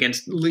back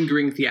against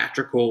lingering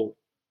theatrical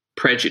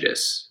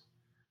prejudice.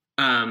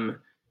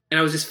 And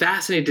I was just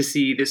fascinated to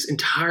see this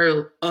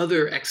entire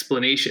other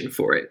explanation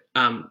for it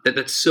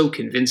that's so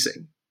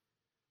convincing.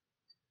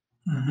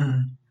 Mm-hmm.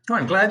 Oh,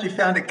 I'm glad you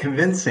found it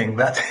convincing.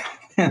 That's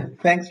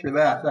thanks for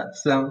that.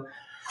 That's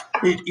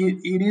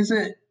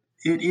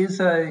it is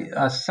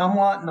a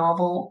somewhat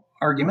novel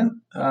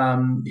argument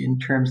in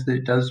terms that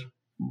it does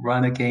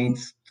run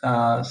against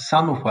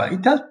some of what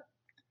it does.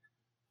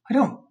 I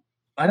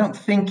don't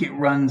think it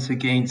runs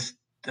against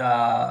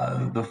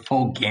the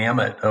full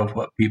gamut of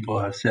what people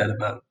have said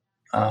about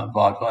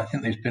vaudeville. I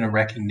think there's been a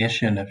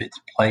recognition of its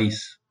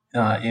place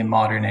in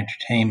modern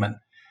entertainment,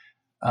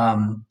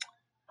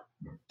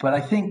 but I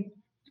think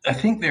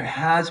there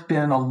has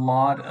been a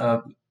lot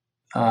of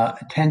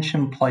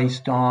attention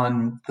placed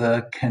on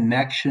the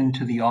connection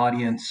to the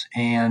audience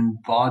and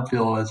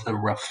vaudeville as a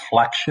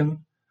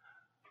reflection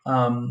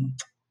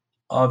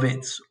of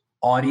its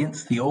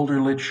audience. The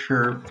older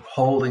literature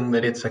holding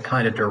that it's a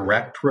kind of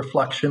direct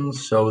reflection,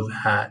 so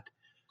that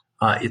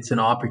it's an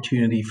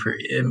opportunity for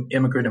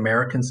immigrant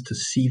Americans to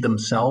see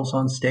themselves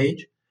on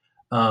stage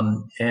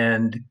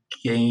and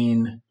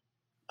gain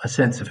a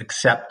sense of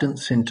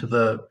acceptance into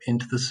the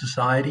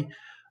society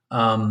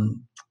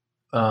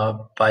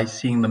by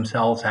seeing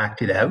themselves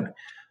acted out.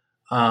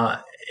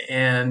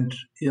 And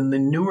in the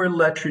newer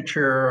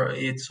literature,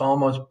 it's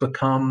almost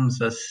becomes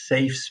a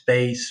safe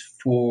space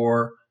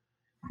for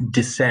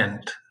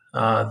dissent.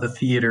 The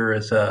theater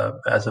as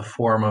a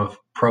form of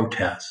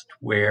protest,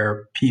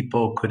 where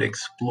people could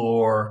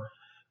explore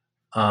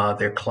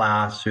their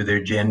class or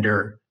their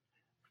gender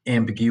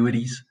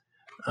ambiguities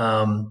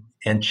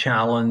and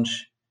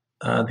challenge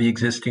the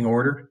existing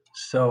order.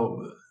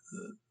 So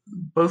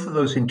both of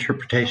those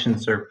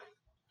interpretations are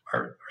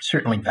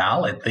certainly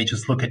valid. They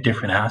just look at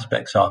different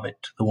aspects of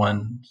it. The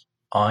ones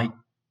I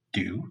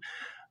do,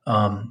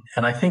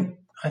 and I think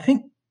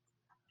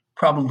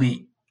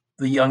probably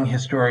the young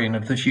historian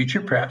of the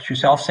future, perhaps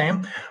yourself,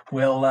 Sam,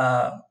 will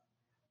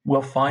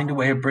find a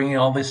way of bringing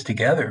all this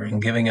together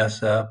and giving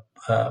us a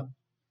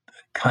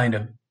kind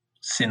of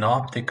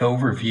synoptic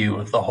overview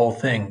of the whole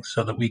thing,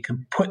 so that we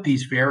can put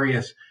these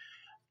various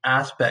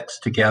aspects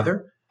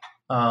together.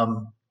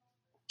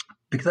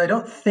 Because I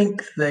don't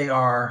think they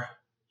are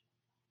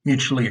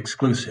mutually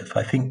exclusive.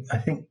 I think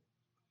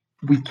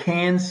we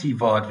can see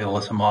vaudeville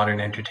as a modern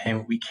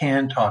entertainment. We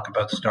can talk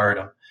about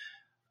stardom.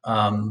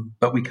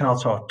 But we can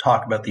also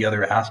talk about the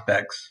other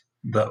aspects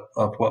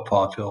of what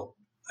vaudeville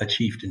a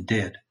chieftain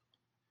did.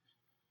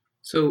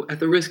 So, at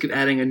the risk of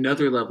adding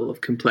another level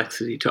of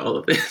complexity to all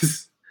of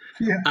this,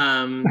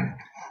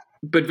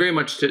 but very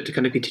much to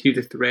kind of continue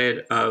the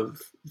thread of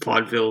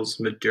vaudeville's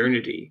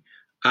modernity,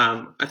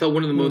 I thought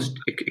one of the most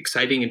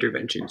exciting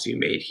interventions you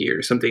made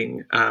here,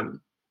 something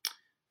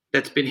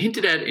that's been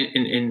hinted at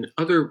in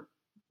other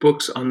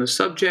books on the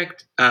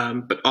subject,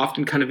 but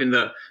often kind of in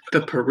the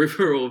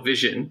peripheral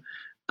vision,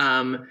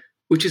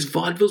 which is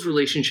vaudeville's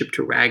relationship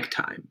to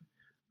ragtime.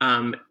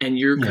 And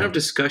your kind of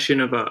discussion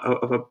of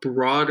a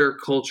broader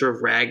culture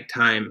of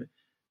ragtime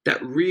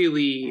that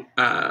really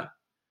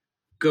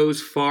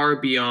goes far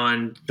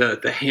beyond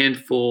the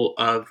handful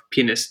of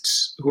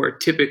pianists who are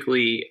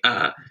typically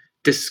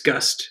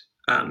discussed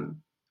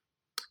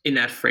in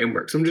that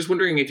framework. So I'm just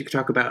wondering if you could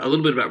talk about a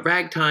little bit about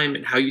ragtime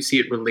and how you see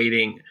it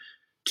relating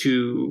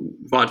to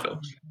vaudeville.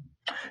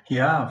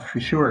 Yeah, for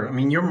sure. I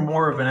mean, you're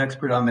more of an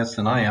expert on this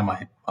than I am,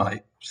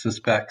 I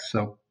suspect.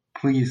 So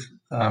please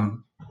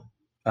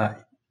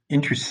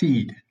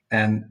intercede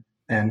and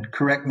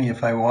correct me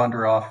if I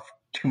wander off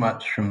too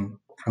much from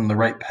the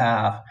right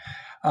path.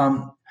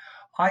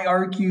 I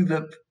argue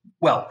that,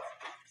 well,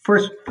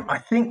 first, I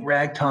think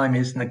ragtime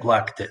is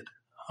neglected.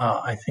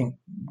 I think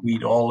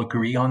we'd all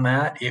agree on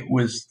that. It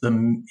was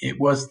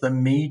the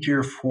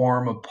major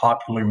form of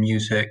popular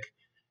music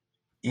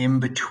in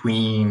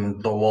between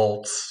the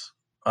waltz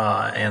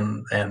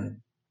and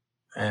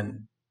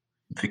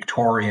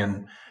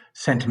Victorian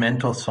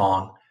sentimental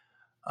song,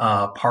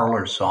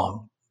 parlor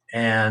song,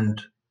 and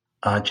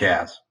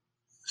jazz.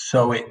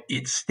 So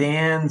it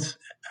stands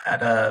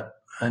at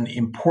an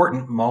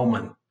important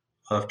moment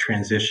of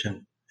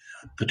transition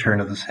at the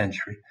turn of the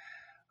century.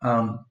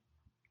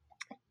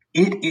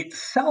 It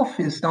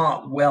itself is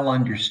not well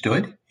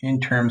understood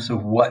in terms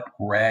of what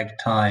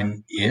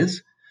ragtime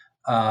is.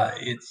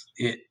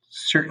 It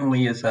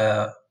certainly is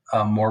a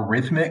more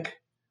rhythmic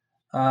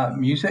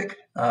music.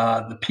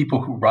 The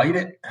people who write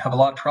it have a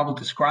lot of trouble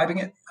describing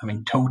it. I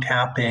mean, toe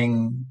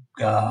tapping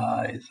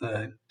is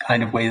a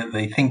kind of way that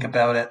they think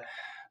about it.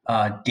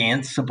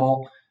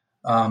 Danceable,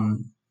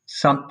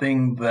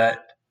 something that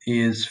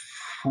is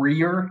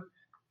freer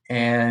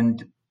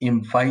and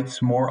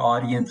invites more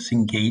audience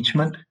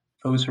engagement.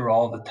 Those are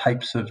all the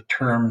types of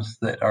terms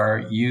that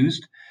are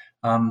used,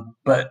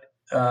 but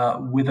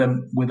with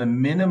a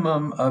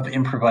minimum of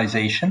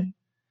improvisation,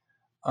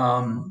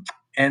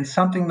 and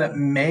something that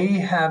may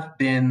have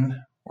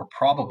been, or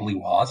probably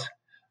was,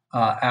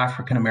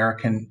 African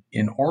American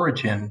in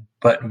origin,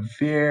 but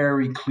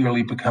very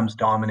clearly becomes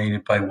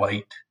dominated by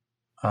white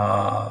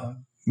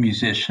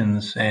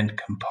musicians and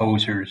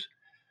composers,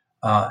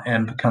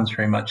 and becomes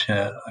very much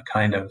a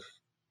kind of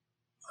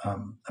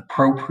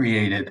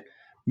appropriated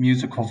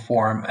musical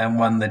form, and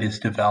one that is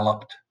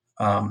developed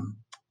by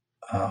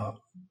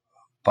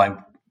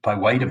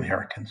white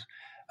Americans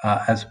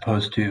as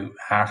opposed to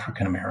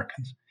African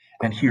Americans.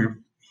 And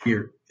here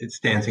it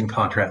stands in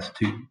contrast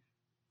to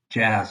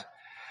jazz.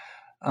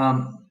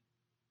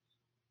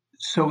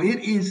 So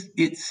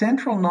it's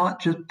central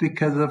not just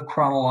because of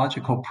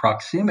chronological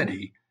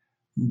proximity,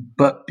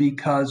 but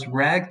because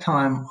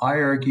ragtime, I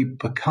argue,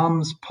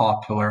 becomes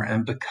popular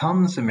and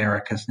becomes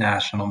America's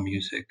national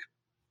music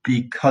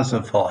because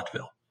of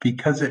vaudeville,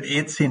 because of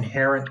its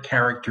inherent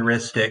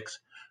characteristics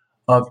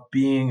of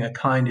being a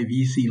kind of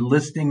easy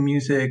listening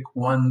music,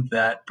 one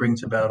that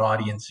brings about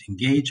audience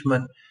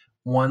engagement,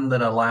 one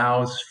that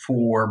allows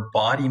for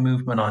body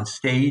movement on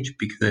stage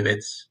because of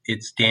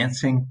its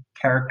dancing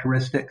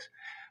characteristics,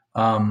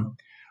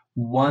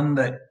 one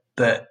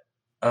that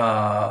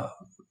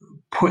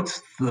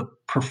puts the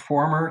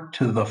performer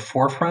to the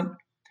forefront.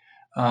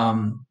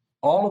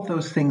 All of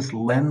those things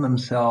lend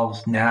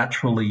themselves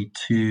naturally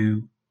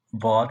to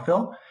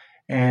vaudeville,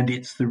 and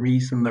it's the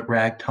reason that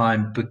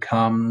ragtime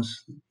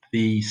becomes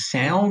the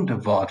sound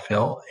of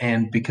vaudeville.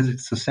 And because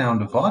it's the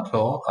sound of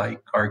vaudeville, I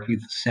argue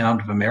the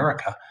sound of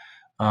America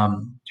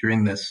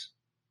during this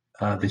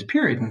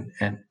period.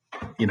 And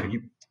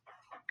you've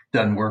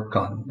done work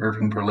on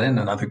Irving Berlin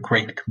and other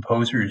great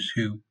composers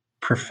who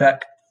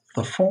perfect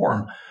the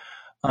form.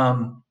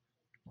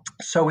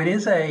 So it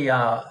is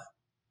a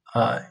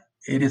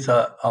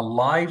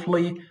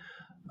lively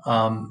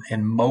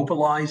and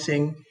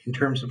mobilizing, in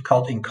terms of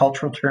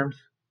cultural terms,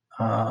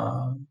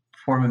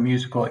 form of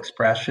musical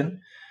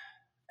expression,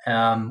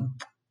 and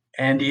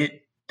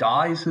it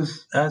dies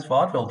as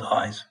vaudeville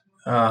dies.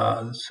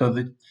 So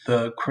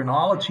the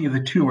chronology of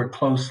the two are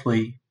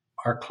closely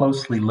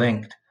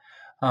linked,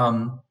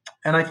 and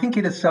I think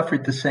it has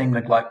suffered the same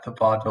neglect that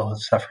vaudeville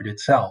has suffered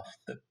itself.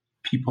 That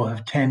people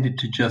have tended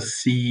to just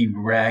see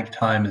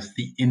ragtime as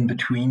the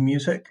in-between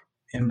music,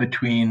 in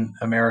between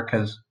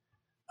America's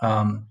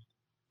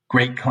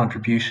great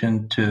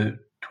contribution to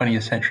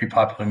 20th century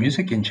popular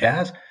music in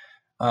jazz,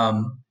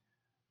 and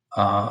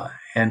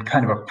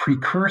kind of a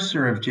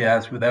precursor of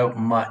jazz without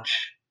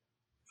much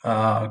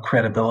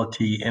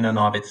credibility in and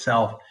of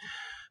itself.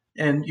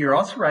 And you're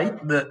also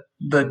right that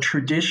the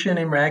tradition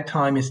in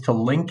ragtime is to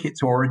link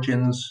its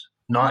origins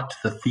not to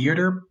the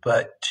theater,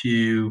 but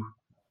to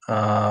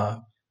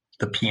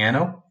the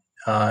piano,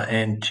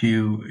 and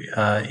to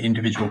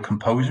individual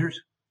composers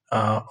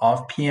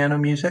of piano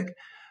music,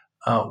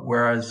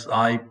 whereas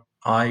I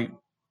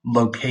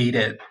locate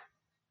it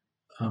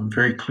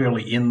very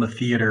clearly in the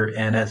theater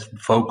and as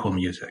vocal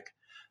music.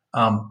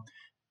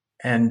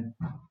 And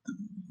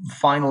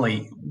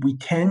finally, we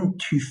tend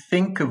to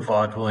think of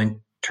vaudeville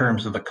in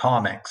terms of the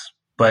comics,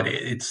 but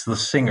it's the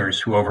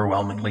singers who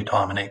overwhelmingly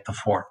dominate the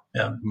form.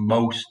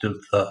 Most of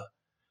the,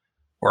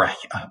 or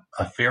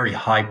a very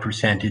high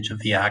percentage of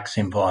the acts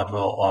in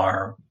vaudeville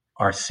are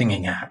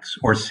singing acts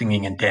or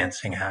singing and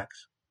dancing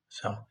acts.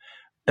 So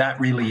that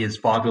really is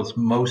vaudeville's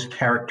most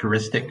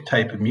characteristic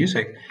type of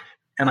music.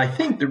 And I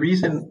think the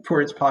reason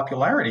for its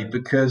popularity,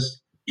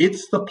 because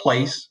it's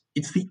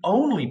the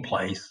only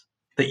place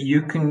that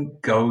you can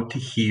go to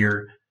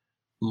hear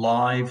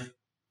live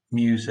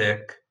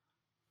music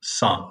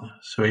sung.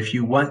 So if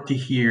you want to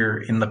hear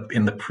in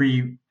the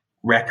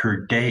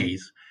pre-record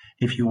days,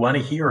 if you want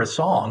to hear a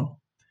song,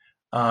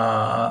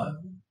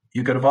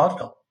 you go to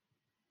vaudeville.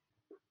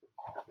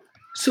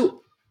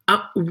 So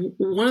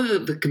one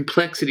of the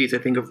complexities, I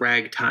think, of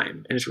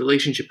ragtime and its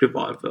relationship to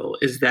vaudeville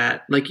is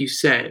that, like you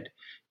said,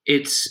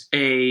 it's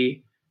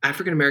a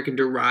African-American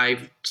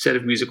derived set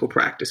of musical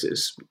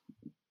practices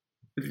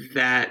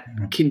that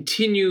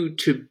continue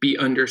to be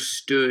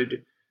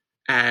understood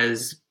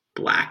as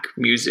Black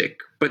music,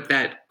 but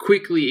that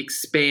quickly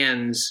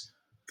expands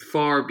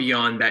far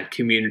beyond that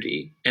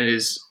community and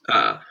is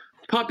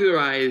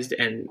popularized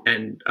and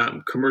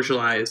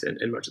commercialized, and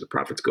much of the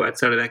profits go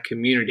outside of that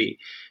community.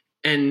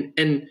 And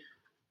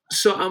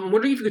so I'm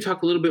wondering if you could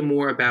talk a little bit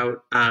more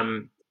about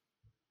the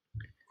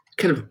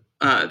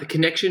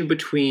connection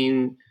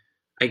between,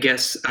 I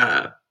guess,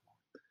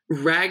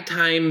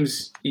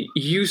 ragtime's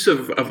use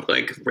of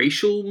like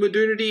racial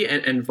modernity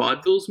and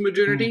vaudeville's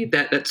modernity.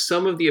 That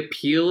some of the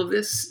appeal of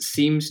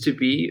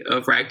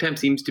ragtime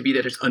seems to be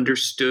that it's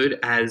understood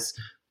as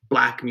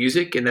Black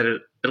music, and that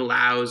it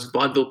allows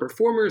vaudeville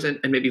performers and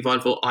maybe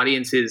vaudeville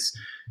audiences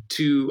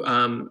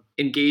to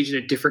engage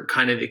in a different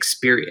kind of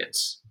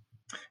experience.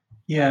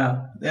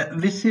 Yeah,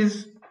 this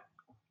is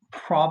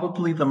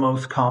probably the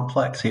most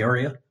complex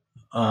area,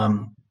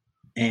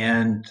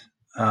 and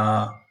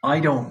I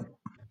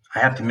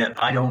have to admit,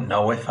 I don't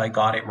know if I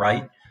got it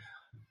right.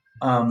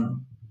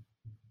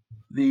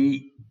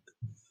 The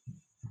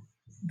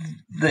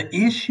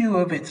issue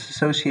of its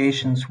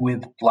associations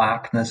with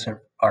Blackness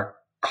are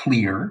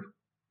clear,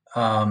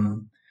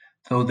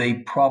 though they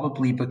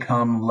probably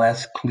become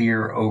less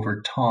clear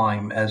over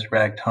time as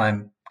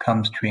ragtime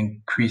comes to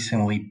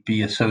increasingly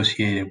be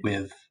associated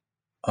with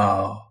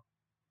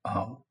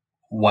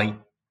white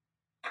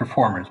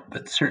performers.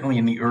 But certainly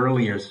in the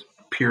earliest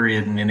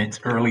period and in its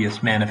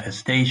earliest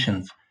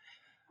manifestations,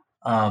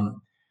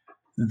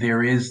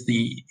 there is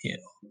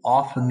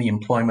often the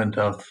employment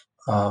of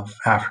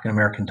African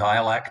American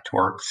dialect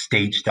or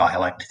stage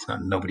dialect.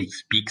 Nobody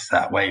speaks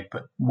that way,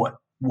 but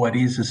what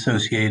is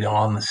associated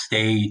on the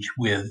stage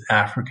with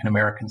African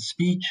American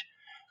speech.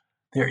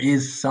 There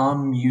is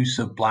some use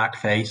of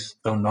blackface,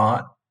 though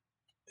not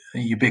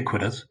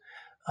ubiquitous,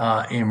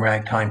 in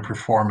ragtime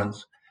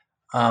performance.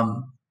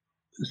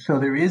 So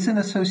there is an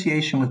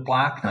association with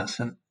Blackness,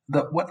 and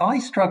what I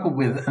struggle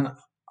with, and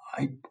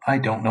I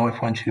don't know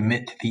if one should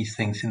admit to these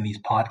things in these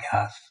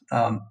podcasts,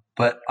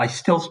 but I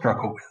still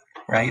struggle with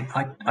it, right?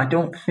 I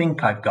don't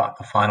think I've got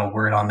the final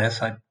word on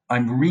this.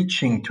 I'm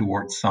reaching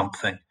towards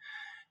something,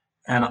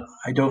 and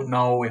I don't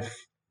know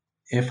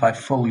if I've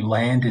fully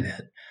landed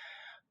it.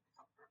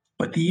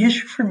 But the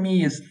issue for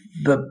me is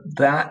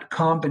that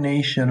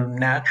combination of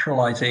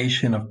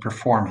naturalization of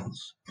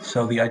performance,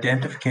 so the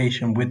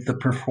identification with the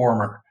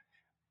performer,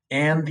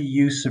 and the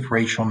use of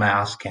racial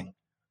masking.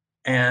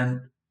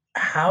 And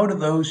how do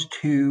those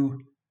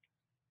two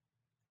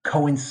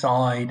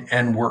coincide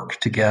and work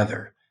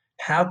together?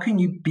 How can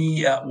you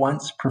be at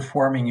once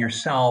performing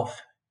yourself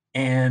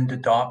and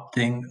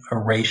adopting a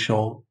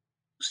racial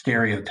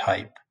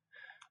stereotype?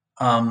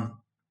 And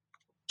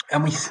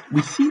we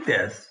see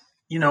this,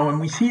 and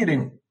we see it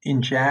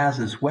in jazz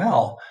as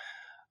well.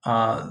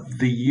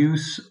 The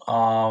use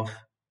of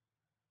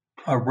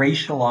a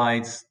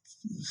racialized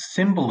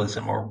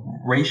symbolism or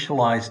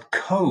racialized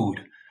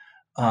code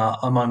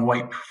among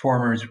white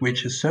performers,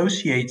 which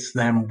associates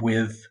them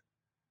with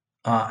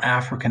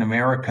African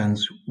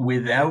Americans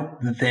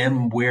without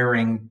them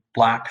wearing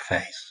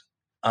blackface.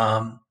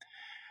 And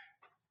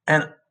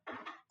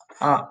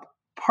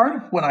part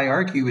of what I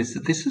argue is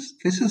that this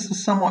is a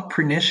somewhat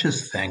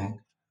pernicious thing,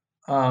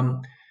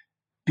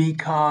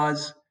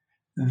 because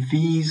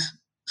these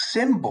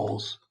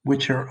symbols,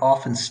 which are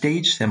often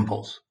stage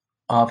symbols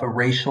of a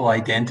racial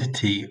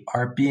identity,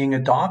 are being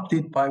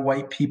adopted by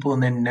white people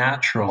and then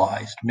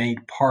naturalized,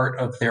 made part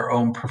of their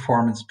own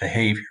performance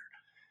behavior.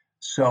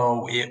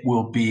 So it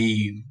will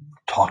be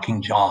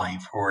talking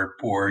jive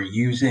or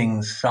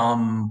using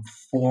some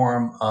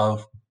form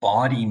of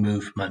body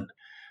movement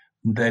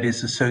that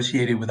is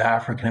associated with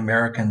African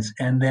Americans,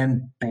 and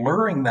then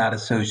blurring that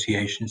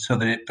association so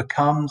that it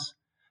becomes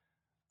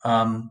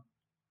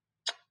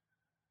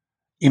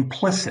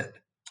implicit.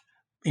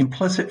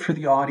 implicit for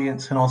the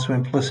audience and also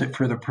implicit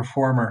for the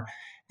performer.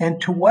 And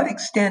to what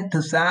extent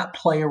does that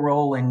play a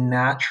role in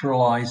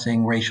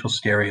naturalizing racial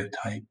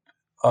stereotype,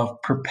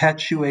 of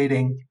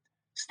perpetuating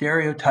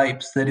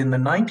stereotypes that in the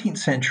 19th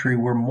century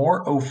were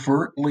more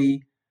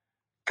overtly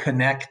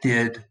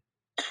connected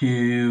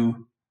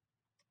to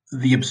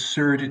the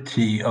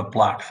absurdity of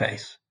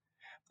blackface?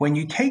 When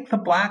you take the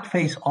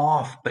blackface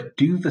off but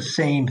do the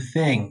same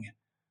thing,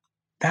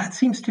 that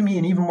seems to me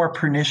an even more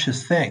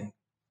pernicious thing,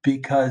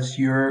 because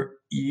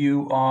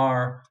you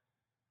are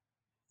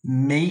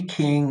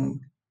making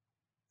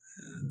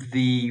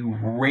the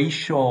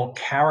racial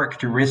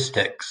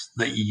characteristics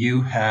that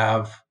you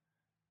have,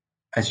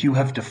 as you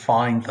have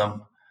defined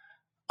them,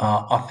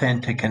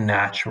 authentic and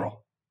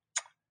natural.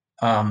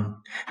 And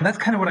that's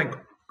kind of what I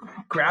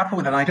grapple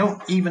with. And I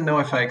don't even know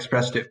if I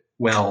expressed it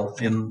well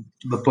in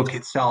the book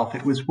itself.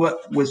 It was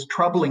what was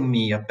troubling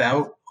me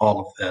about all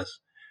of this.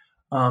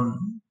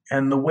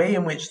 And the way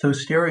in which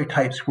those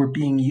stereotypes were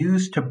being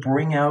used to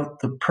bring out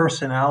the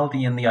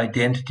personality and the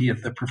identity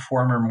of the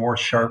performer more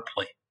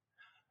sharply.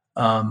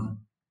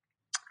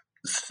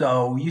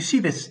 So you see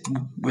this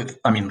with,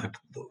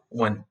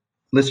 when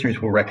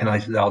listeners will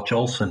recognize Al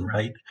Jolson,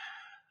 right?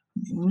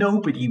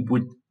 Nobody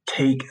would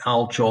take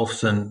Al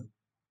Jolson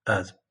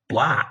as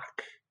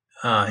black.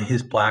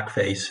 His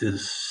blackface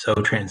is so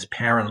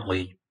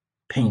transparently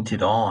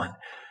painted on,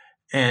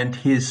 and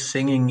his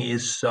singing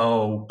is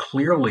so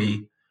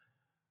clearly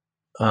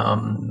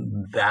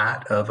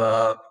that of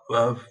a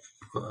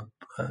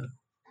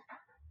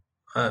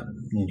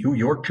New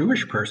York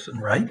Jewish person,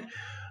 right?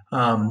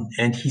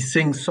 And he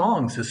sings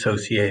songs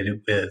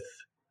associated with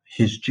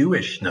his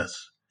Jewishness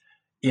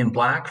in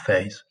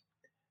blackface.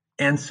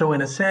 And so,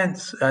 in a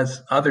sense,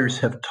 as others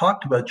have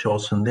talked about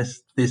Jolson,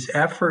 this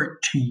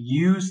effort to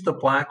use the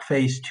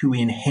blackface to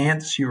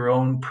enhance your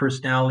own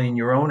personality and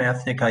your own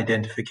ethnic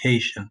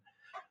identification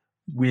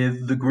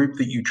with the group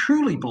that you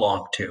truly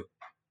belong to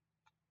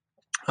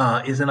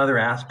is another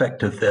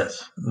aspect of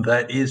this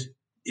that is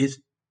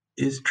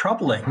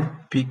troubling,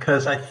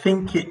 because I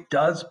think it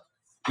does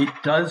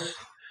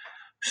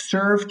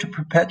serve to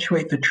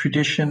perpetuate the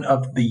tradition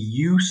of the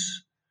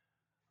use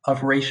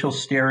of racial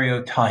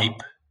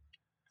stereotype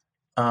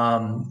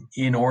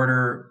in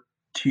order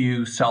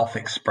to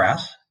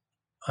self-express,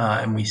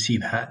 and we see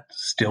that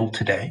still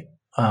today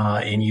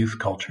in youth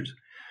cultures,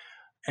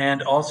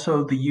 and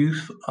also the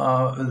use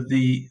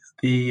the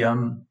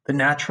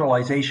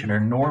naturalization or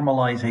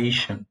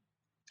normalization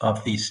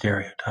of these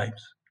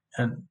stereotypes,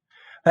 and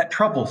that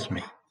troubles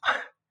me.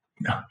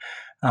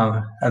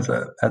 As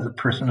a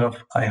person of,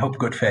 I hope,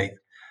 good faith,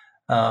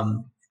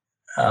 and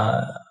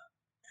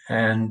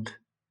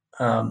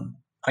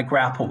I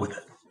grapple with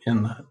it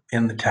in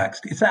the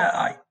text. Is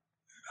that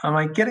am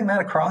I getting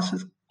that across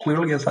as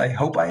clearly as I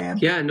hope I am?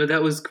 Yeah, no,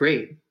 that was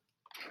great.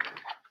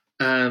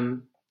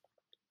 No,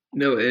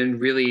 and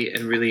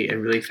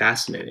really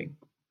fascinating.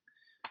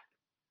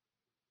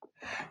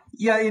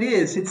 Yeah, it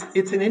is.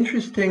 It's an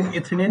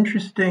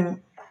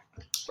interesting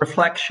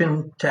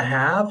reflection to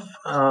have,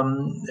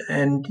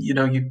 and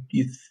you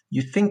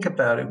think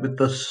about it with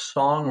the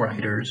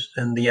songwriters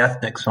and the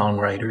ethnic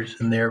songwriters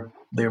and their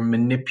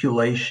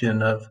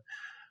manipulation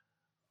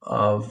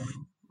of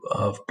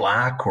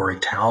Black or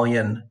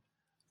Italian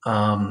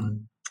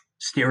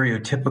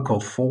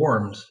stereotypical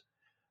forms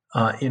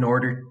in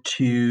order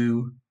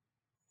to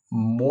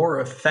more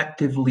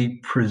effectively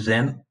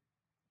present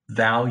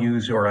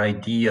values or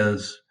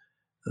ideas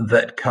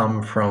that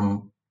come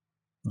from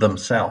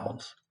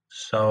themselves.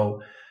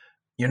 So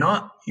you're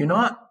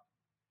not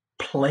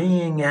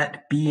playing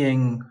at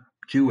being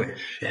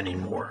Jewish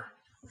anymore.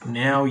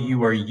 Now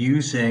you are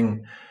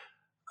using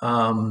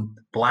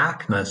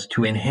Blackness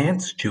to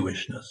enhance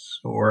Jewishness,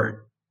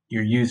 or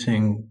you're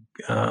using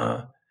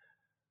a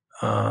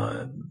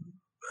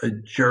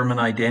German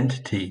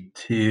identity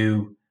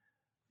to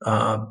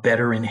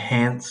better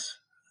enhance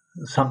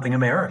something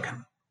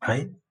American,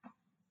 right?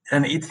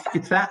 And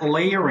it's that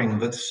layering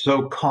that's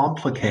so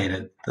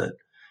complicated that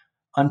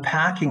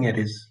unpacking it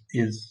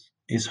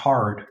is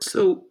hard.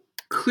 So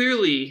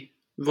clearly,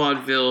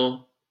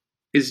 vaudeville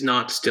is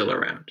not still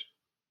around.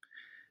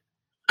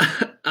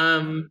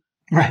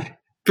 Right.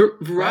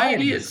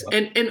 Variety is,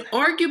 and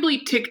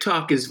arguably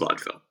TikTok is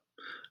vaudeville.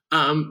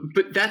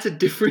 But that's a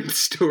different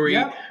story.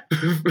 Yep.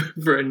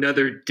 For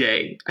another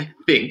day, I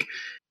think.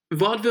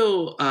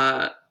 Vaudeville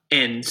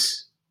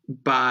ends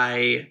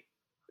by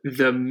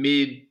the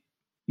mid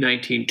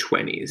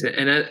 1920s,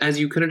 and as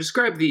you kind of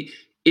described,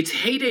 its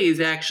heyday is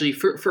actually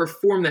for a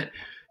form that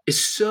is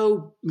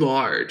so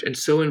large and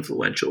so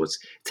influential. Its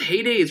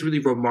heyday is really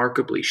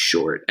remarkably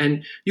short,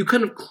 and you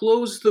kind of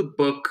close the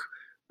book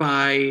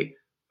by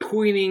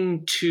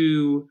pointing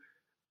to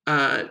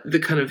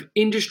the kind of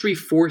industry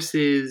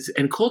forces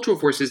and cultural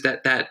forces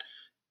that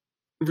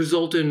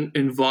result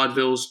in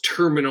vaudeville's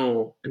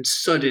terminal and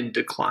sudden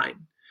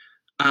decline.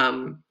 I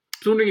was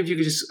wondering if you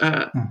could just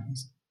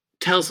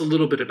tell us a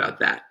little bit about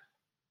that.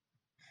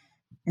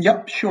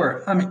 Yep,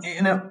 sure. I mean,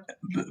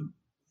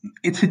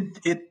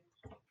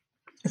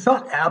 It's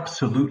not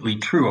absolutely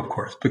true, of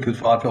course, because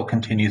vaudeville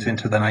continues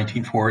into the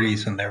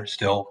 1940s, and there are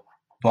still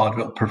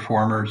vaudeville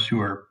performers who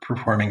are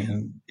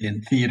performing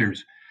in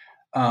theaters.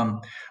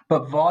 Um,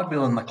 but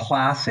vaudeville, in the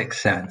classic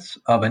sense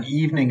of an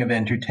evening of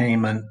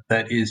entertainment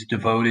that is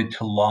devoted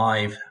to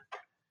live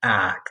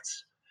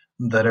acts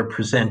that are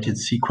presented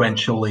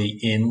sequentially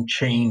in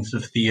chains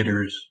of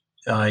theaters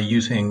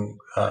using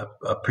a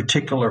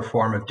particular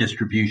form of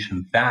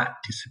distribution, that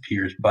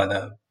disappears by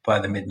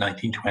the mid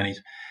 1920s.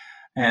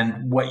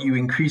 And what you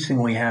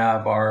increasingly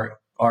have are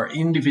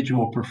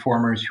individual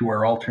performers who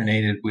are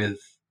alternated with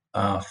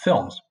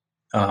films,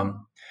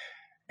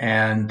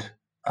 and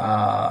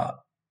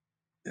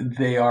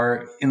they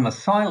are in the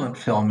silent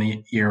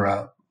film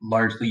era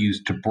largely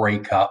used to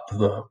break up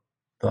the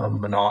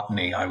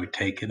monotony, I would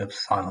take it, of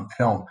silent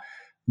film.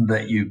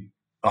 That you,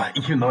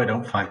 even though I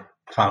don't find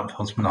silent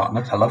films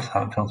monotonous, I love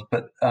silent films,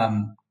 but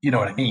you know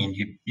what I mean.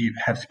 You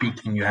have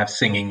speaking, you have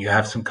singing, you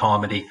have some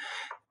comedy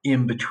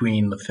in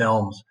between the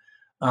films.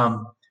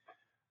 Um,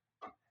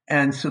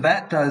 and so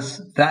that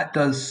does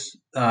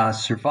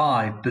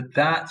survive, but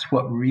that's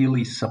what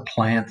really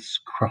supplants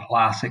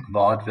classic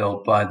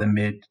vaudeville by the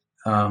mid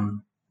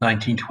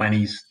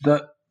 1920s.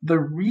 The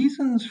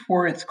reasons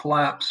for its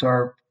collapse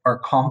are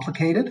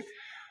complicated.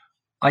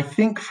 I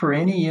think for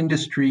any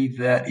industry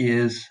that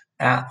is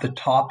at the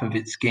top of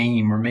its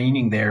game,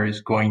 remaining there is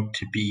going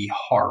to be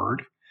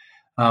hard,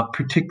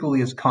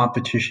 particularly as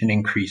competition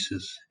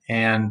increases.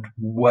 And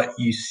what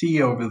you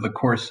see over the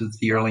course of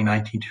the early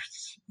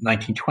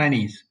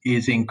 1920s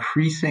is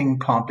increasing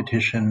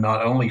competition,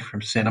 not only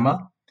from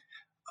cinema,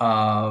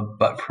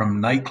 but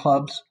from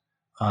nightclubs,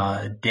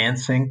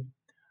 dancing,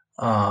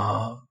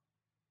 uh,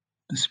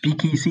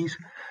 speakeasies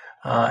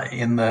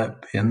in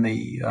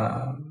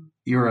the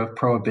era of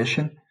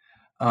Prohibition,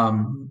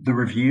 the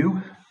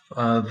review,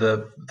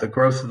 the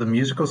growth of the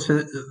musical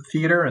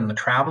theater and the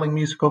traveling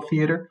musical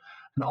theater,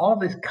 and all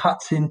this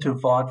cuts into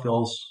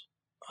vaudeville's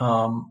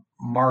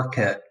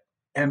market.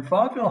 And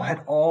vaudeville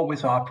had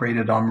always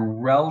operated on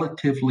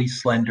relatively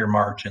slender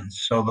margins,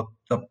 so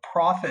the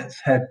profits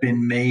had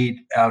been made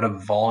out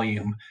of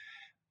volume.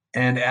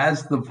 And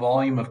as the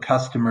volume of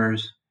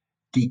customers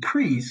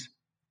decrease,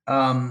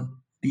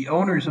 the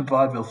owners of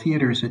vaudeville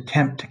theaters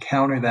attempt to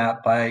counter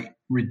that by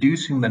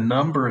reducing the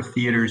number of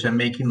theaters and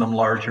making them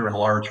larger and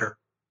larger,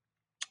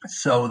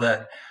 so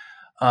that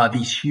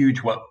these huge,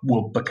 what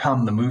will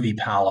become the movie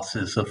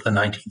palaces of the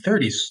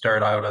 1930s,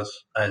 start out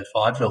as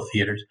vaudeville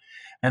theaters.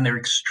 And they're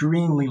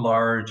extremely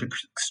large,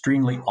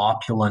 extremely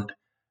opulent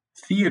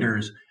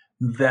theaters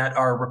that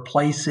are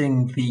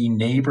replacing the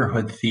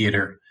neighborhood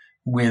theater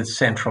with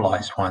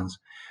centralized ones.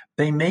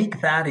 They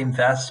make that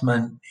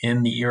investment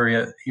in the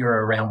era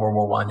around World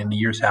War One, in the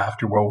years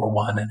after World War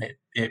One, and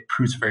it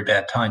proves a very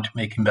bad time to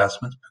make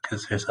investments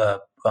because there's a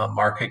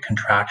market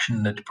contraction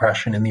and a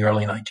depression in the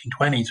early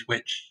 1920s,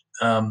 which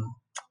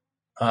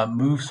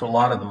moves a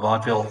lot of the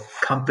vaudeville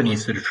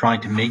companies that are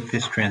trying to make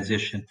this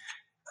transition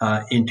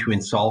into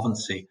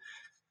insolvency.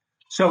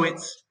 So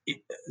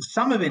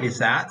some of it is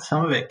that.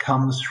 Some of it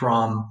comes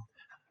from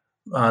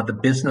the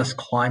business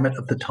climate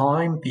of the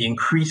time, the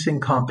increasing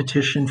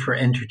competition for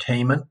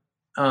entertainment.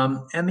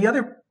 And the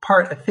other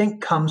part, I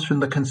think, comes from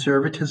the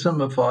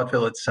conservatism of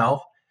vaudeville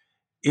itself.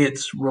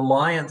 Its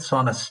reliance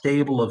on a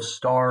stable of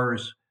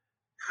stars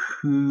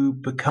who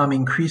become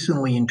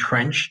increasingly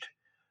entrenched,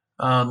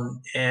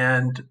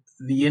 and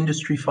the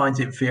industry finds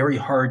it very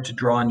hard to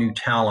draw new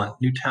talent.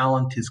 New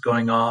talent is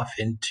going off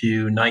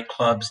into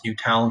nightclubs, new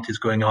talent is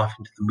going off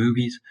into the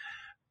movies,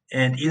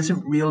 and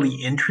isn't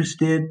really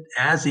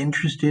as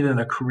interested in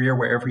a career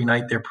where every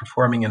night they're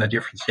performing in a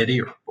different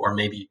city, or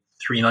maybe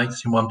 3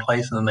 nights in one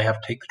place and then they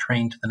have to take the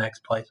train to the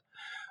next place.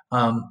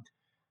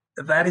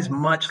 That is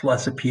much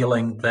less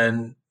appealing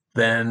than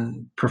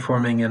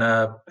performing in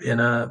a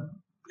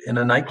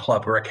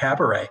nightclub or a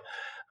cabaret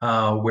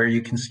where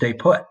you can stay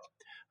put,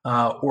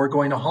 or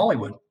going to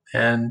Hollywood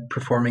and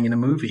performing in a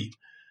movie.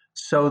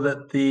 So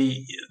that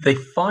they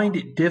find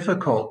it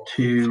difficult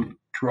to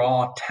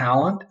draw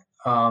talent.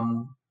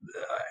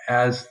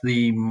 As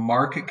the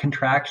market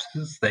contracts,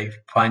 they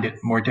find it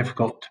more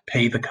difficult to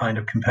pay the kind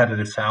of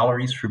competitive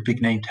salaries for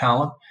big name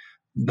talent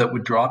that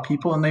would draw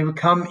people, and they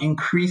become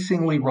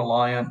increasingly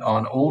reliant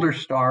on older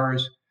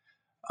stars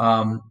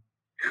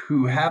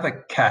who have a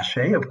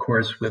cachet, of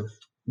course,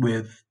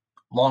 with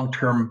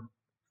long-term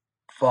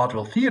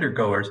vaudeville theater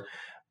goers,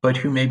 but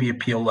who maybe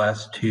appeal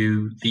less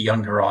to the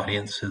younger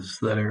audiences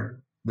that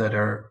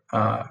are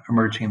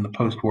emerging in the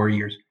post-war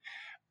years.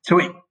 So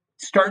it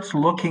starts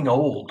looking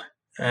old,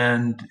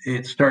 and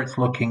it starts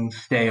looking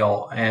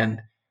stale,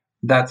 and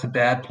that's a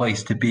bad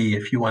place to be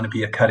if you want to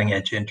be a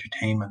cutting-edge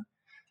entertainment.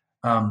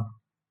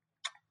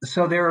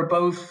 So there are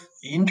both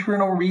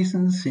internal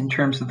reasons in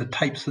terms of the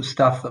types of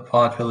stuff that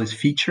vaudeville is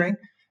featuring,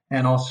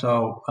 and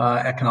also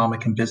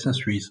economic and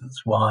business reasons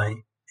why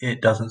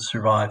it doesn't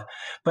survive.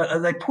 But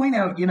as I point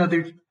out,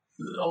 there's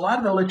a lot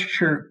of the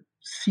literature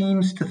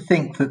seems to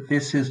think that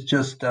this is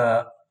just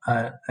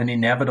an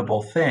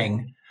inevitable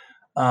thing.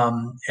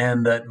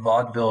 and that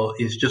vaudeville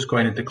is just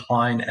going to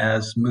decline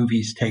as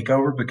movies take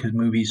over because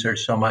movies are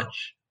so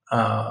much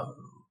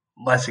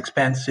less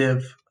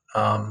expensive.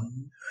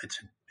 It's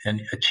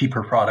a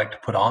cheaper product to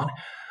put on,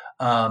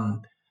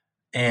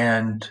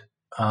 and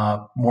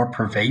more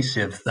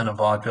pervasive than a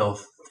vaudeville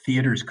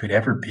theaters could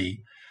ever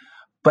be.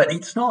 But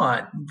it's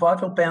not.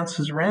 Vaudeville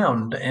bounces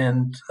around,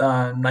 and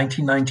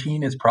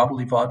 1919 is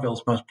probably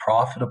vaudeville's most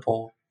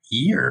profitable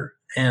year,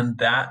 and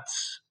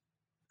that's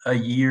a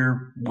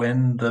year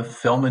when the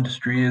film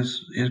industry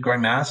is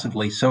growing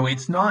massively. So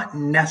it's not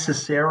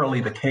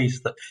necessarily the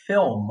case that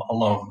film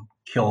alone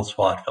kills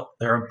vaudeville.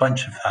 There are a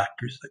bunch of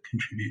factors that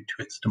contribute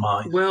to its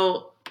demise.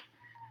 Well,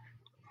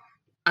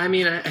 I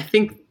mean, I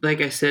think,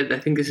 like I said, I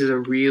think this is a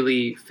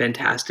really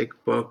fantastic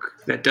book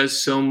that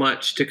does so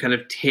much to kind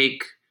of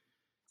take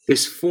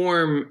this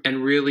form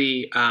and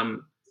really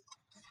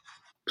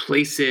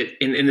place it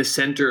in the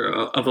center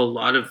of a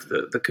lot of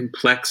the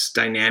complex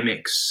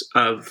dynamics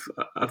of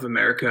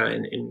America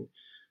in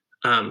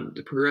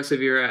the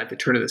progressive era at the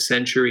turn of the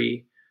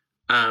century.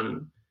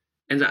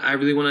 And I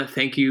really want to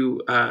thank you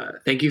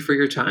for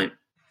your time.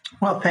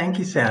 Well, thank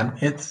you, Sam.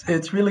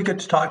 It's really good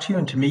to talk to you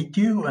and to meet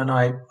you, and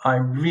I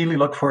really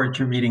look forward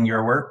to reading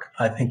your work.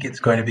 I think it's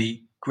going to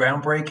be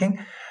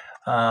groundbreaking,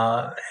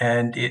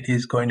 and it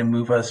is going to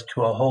move us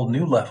to a whole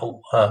new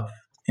level of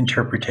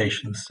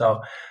interpretation.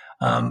 So,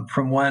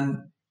 from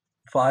one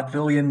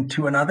vaudevillian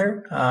to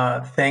another,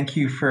 thank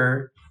you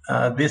for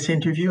this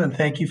interview, and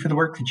thank you for the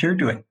work that you're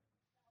doing.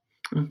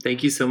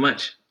 Thank you so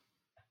much.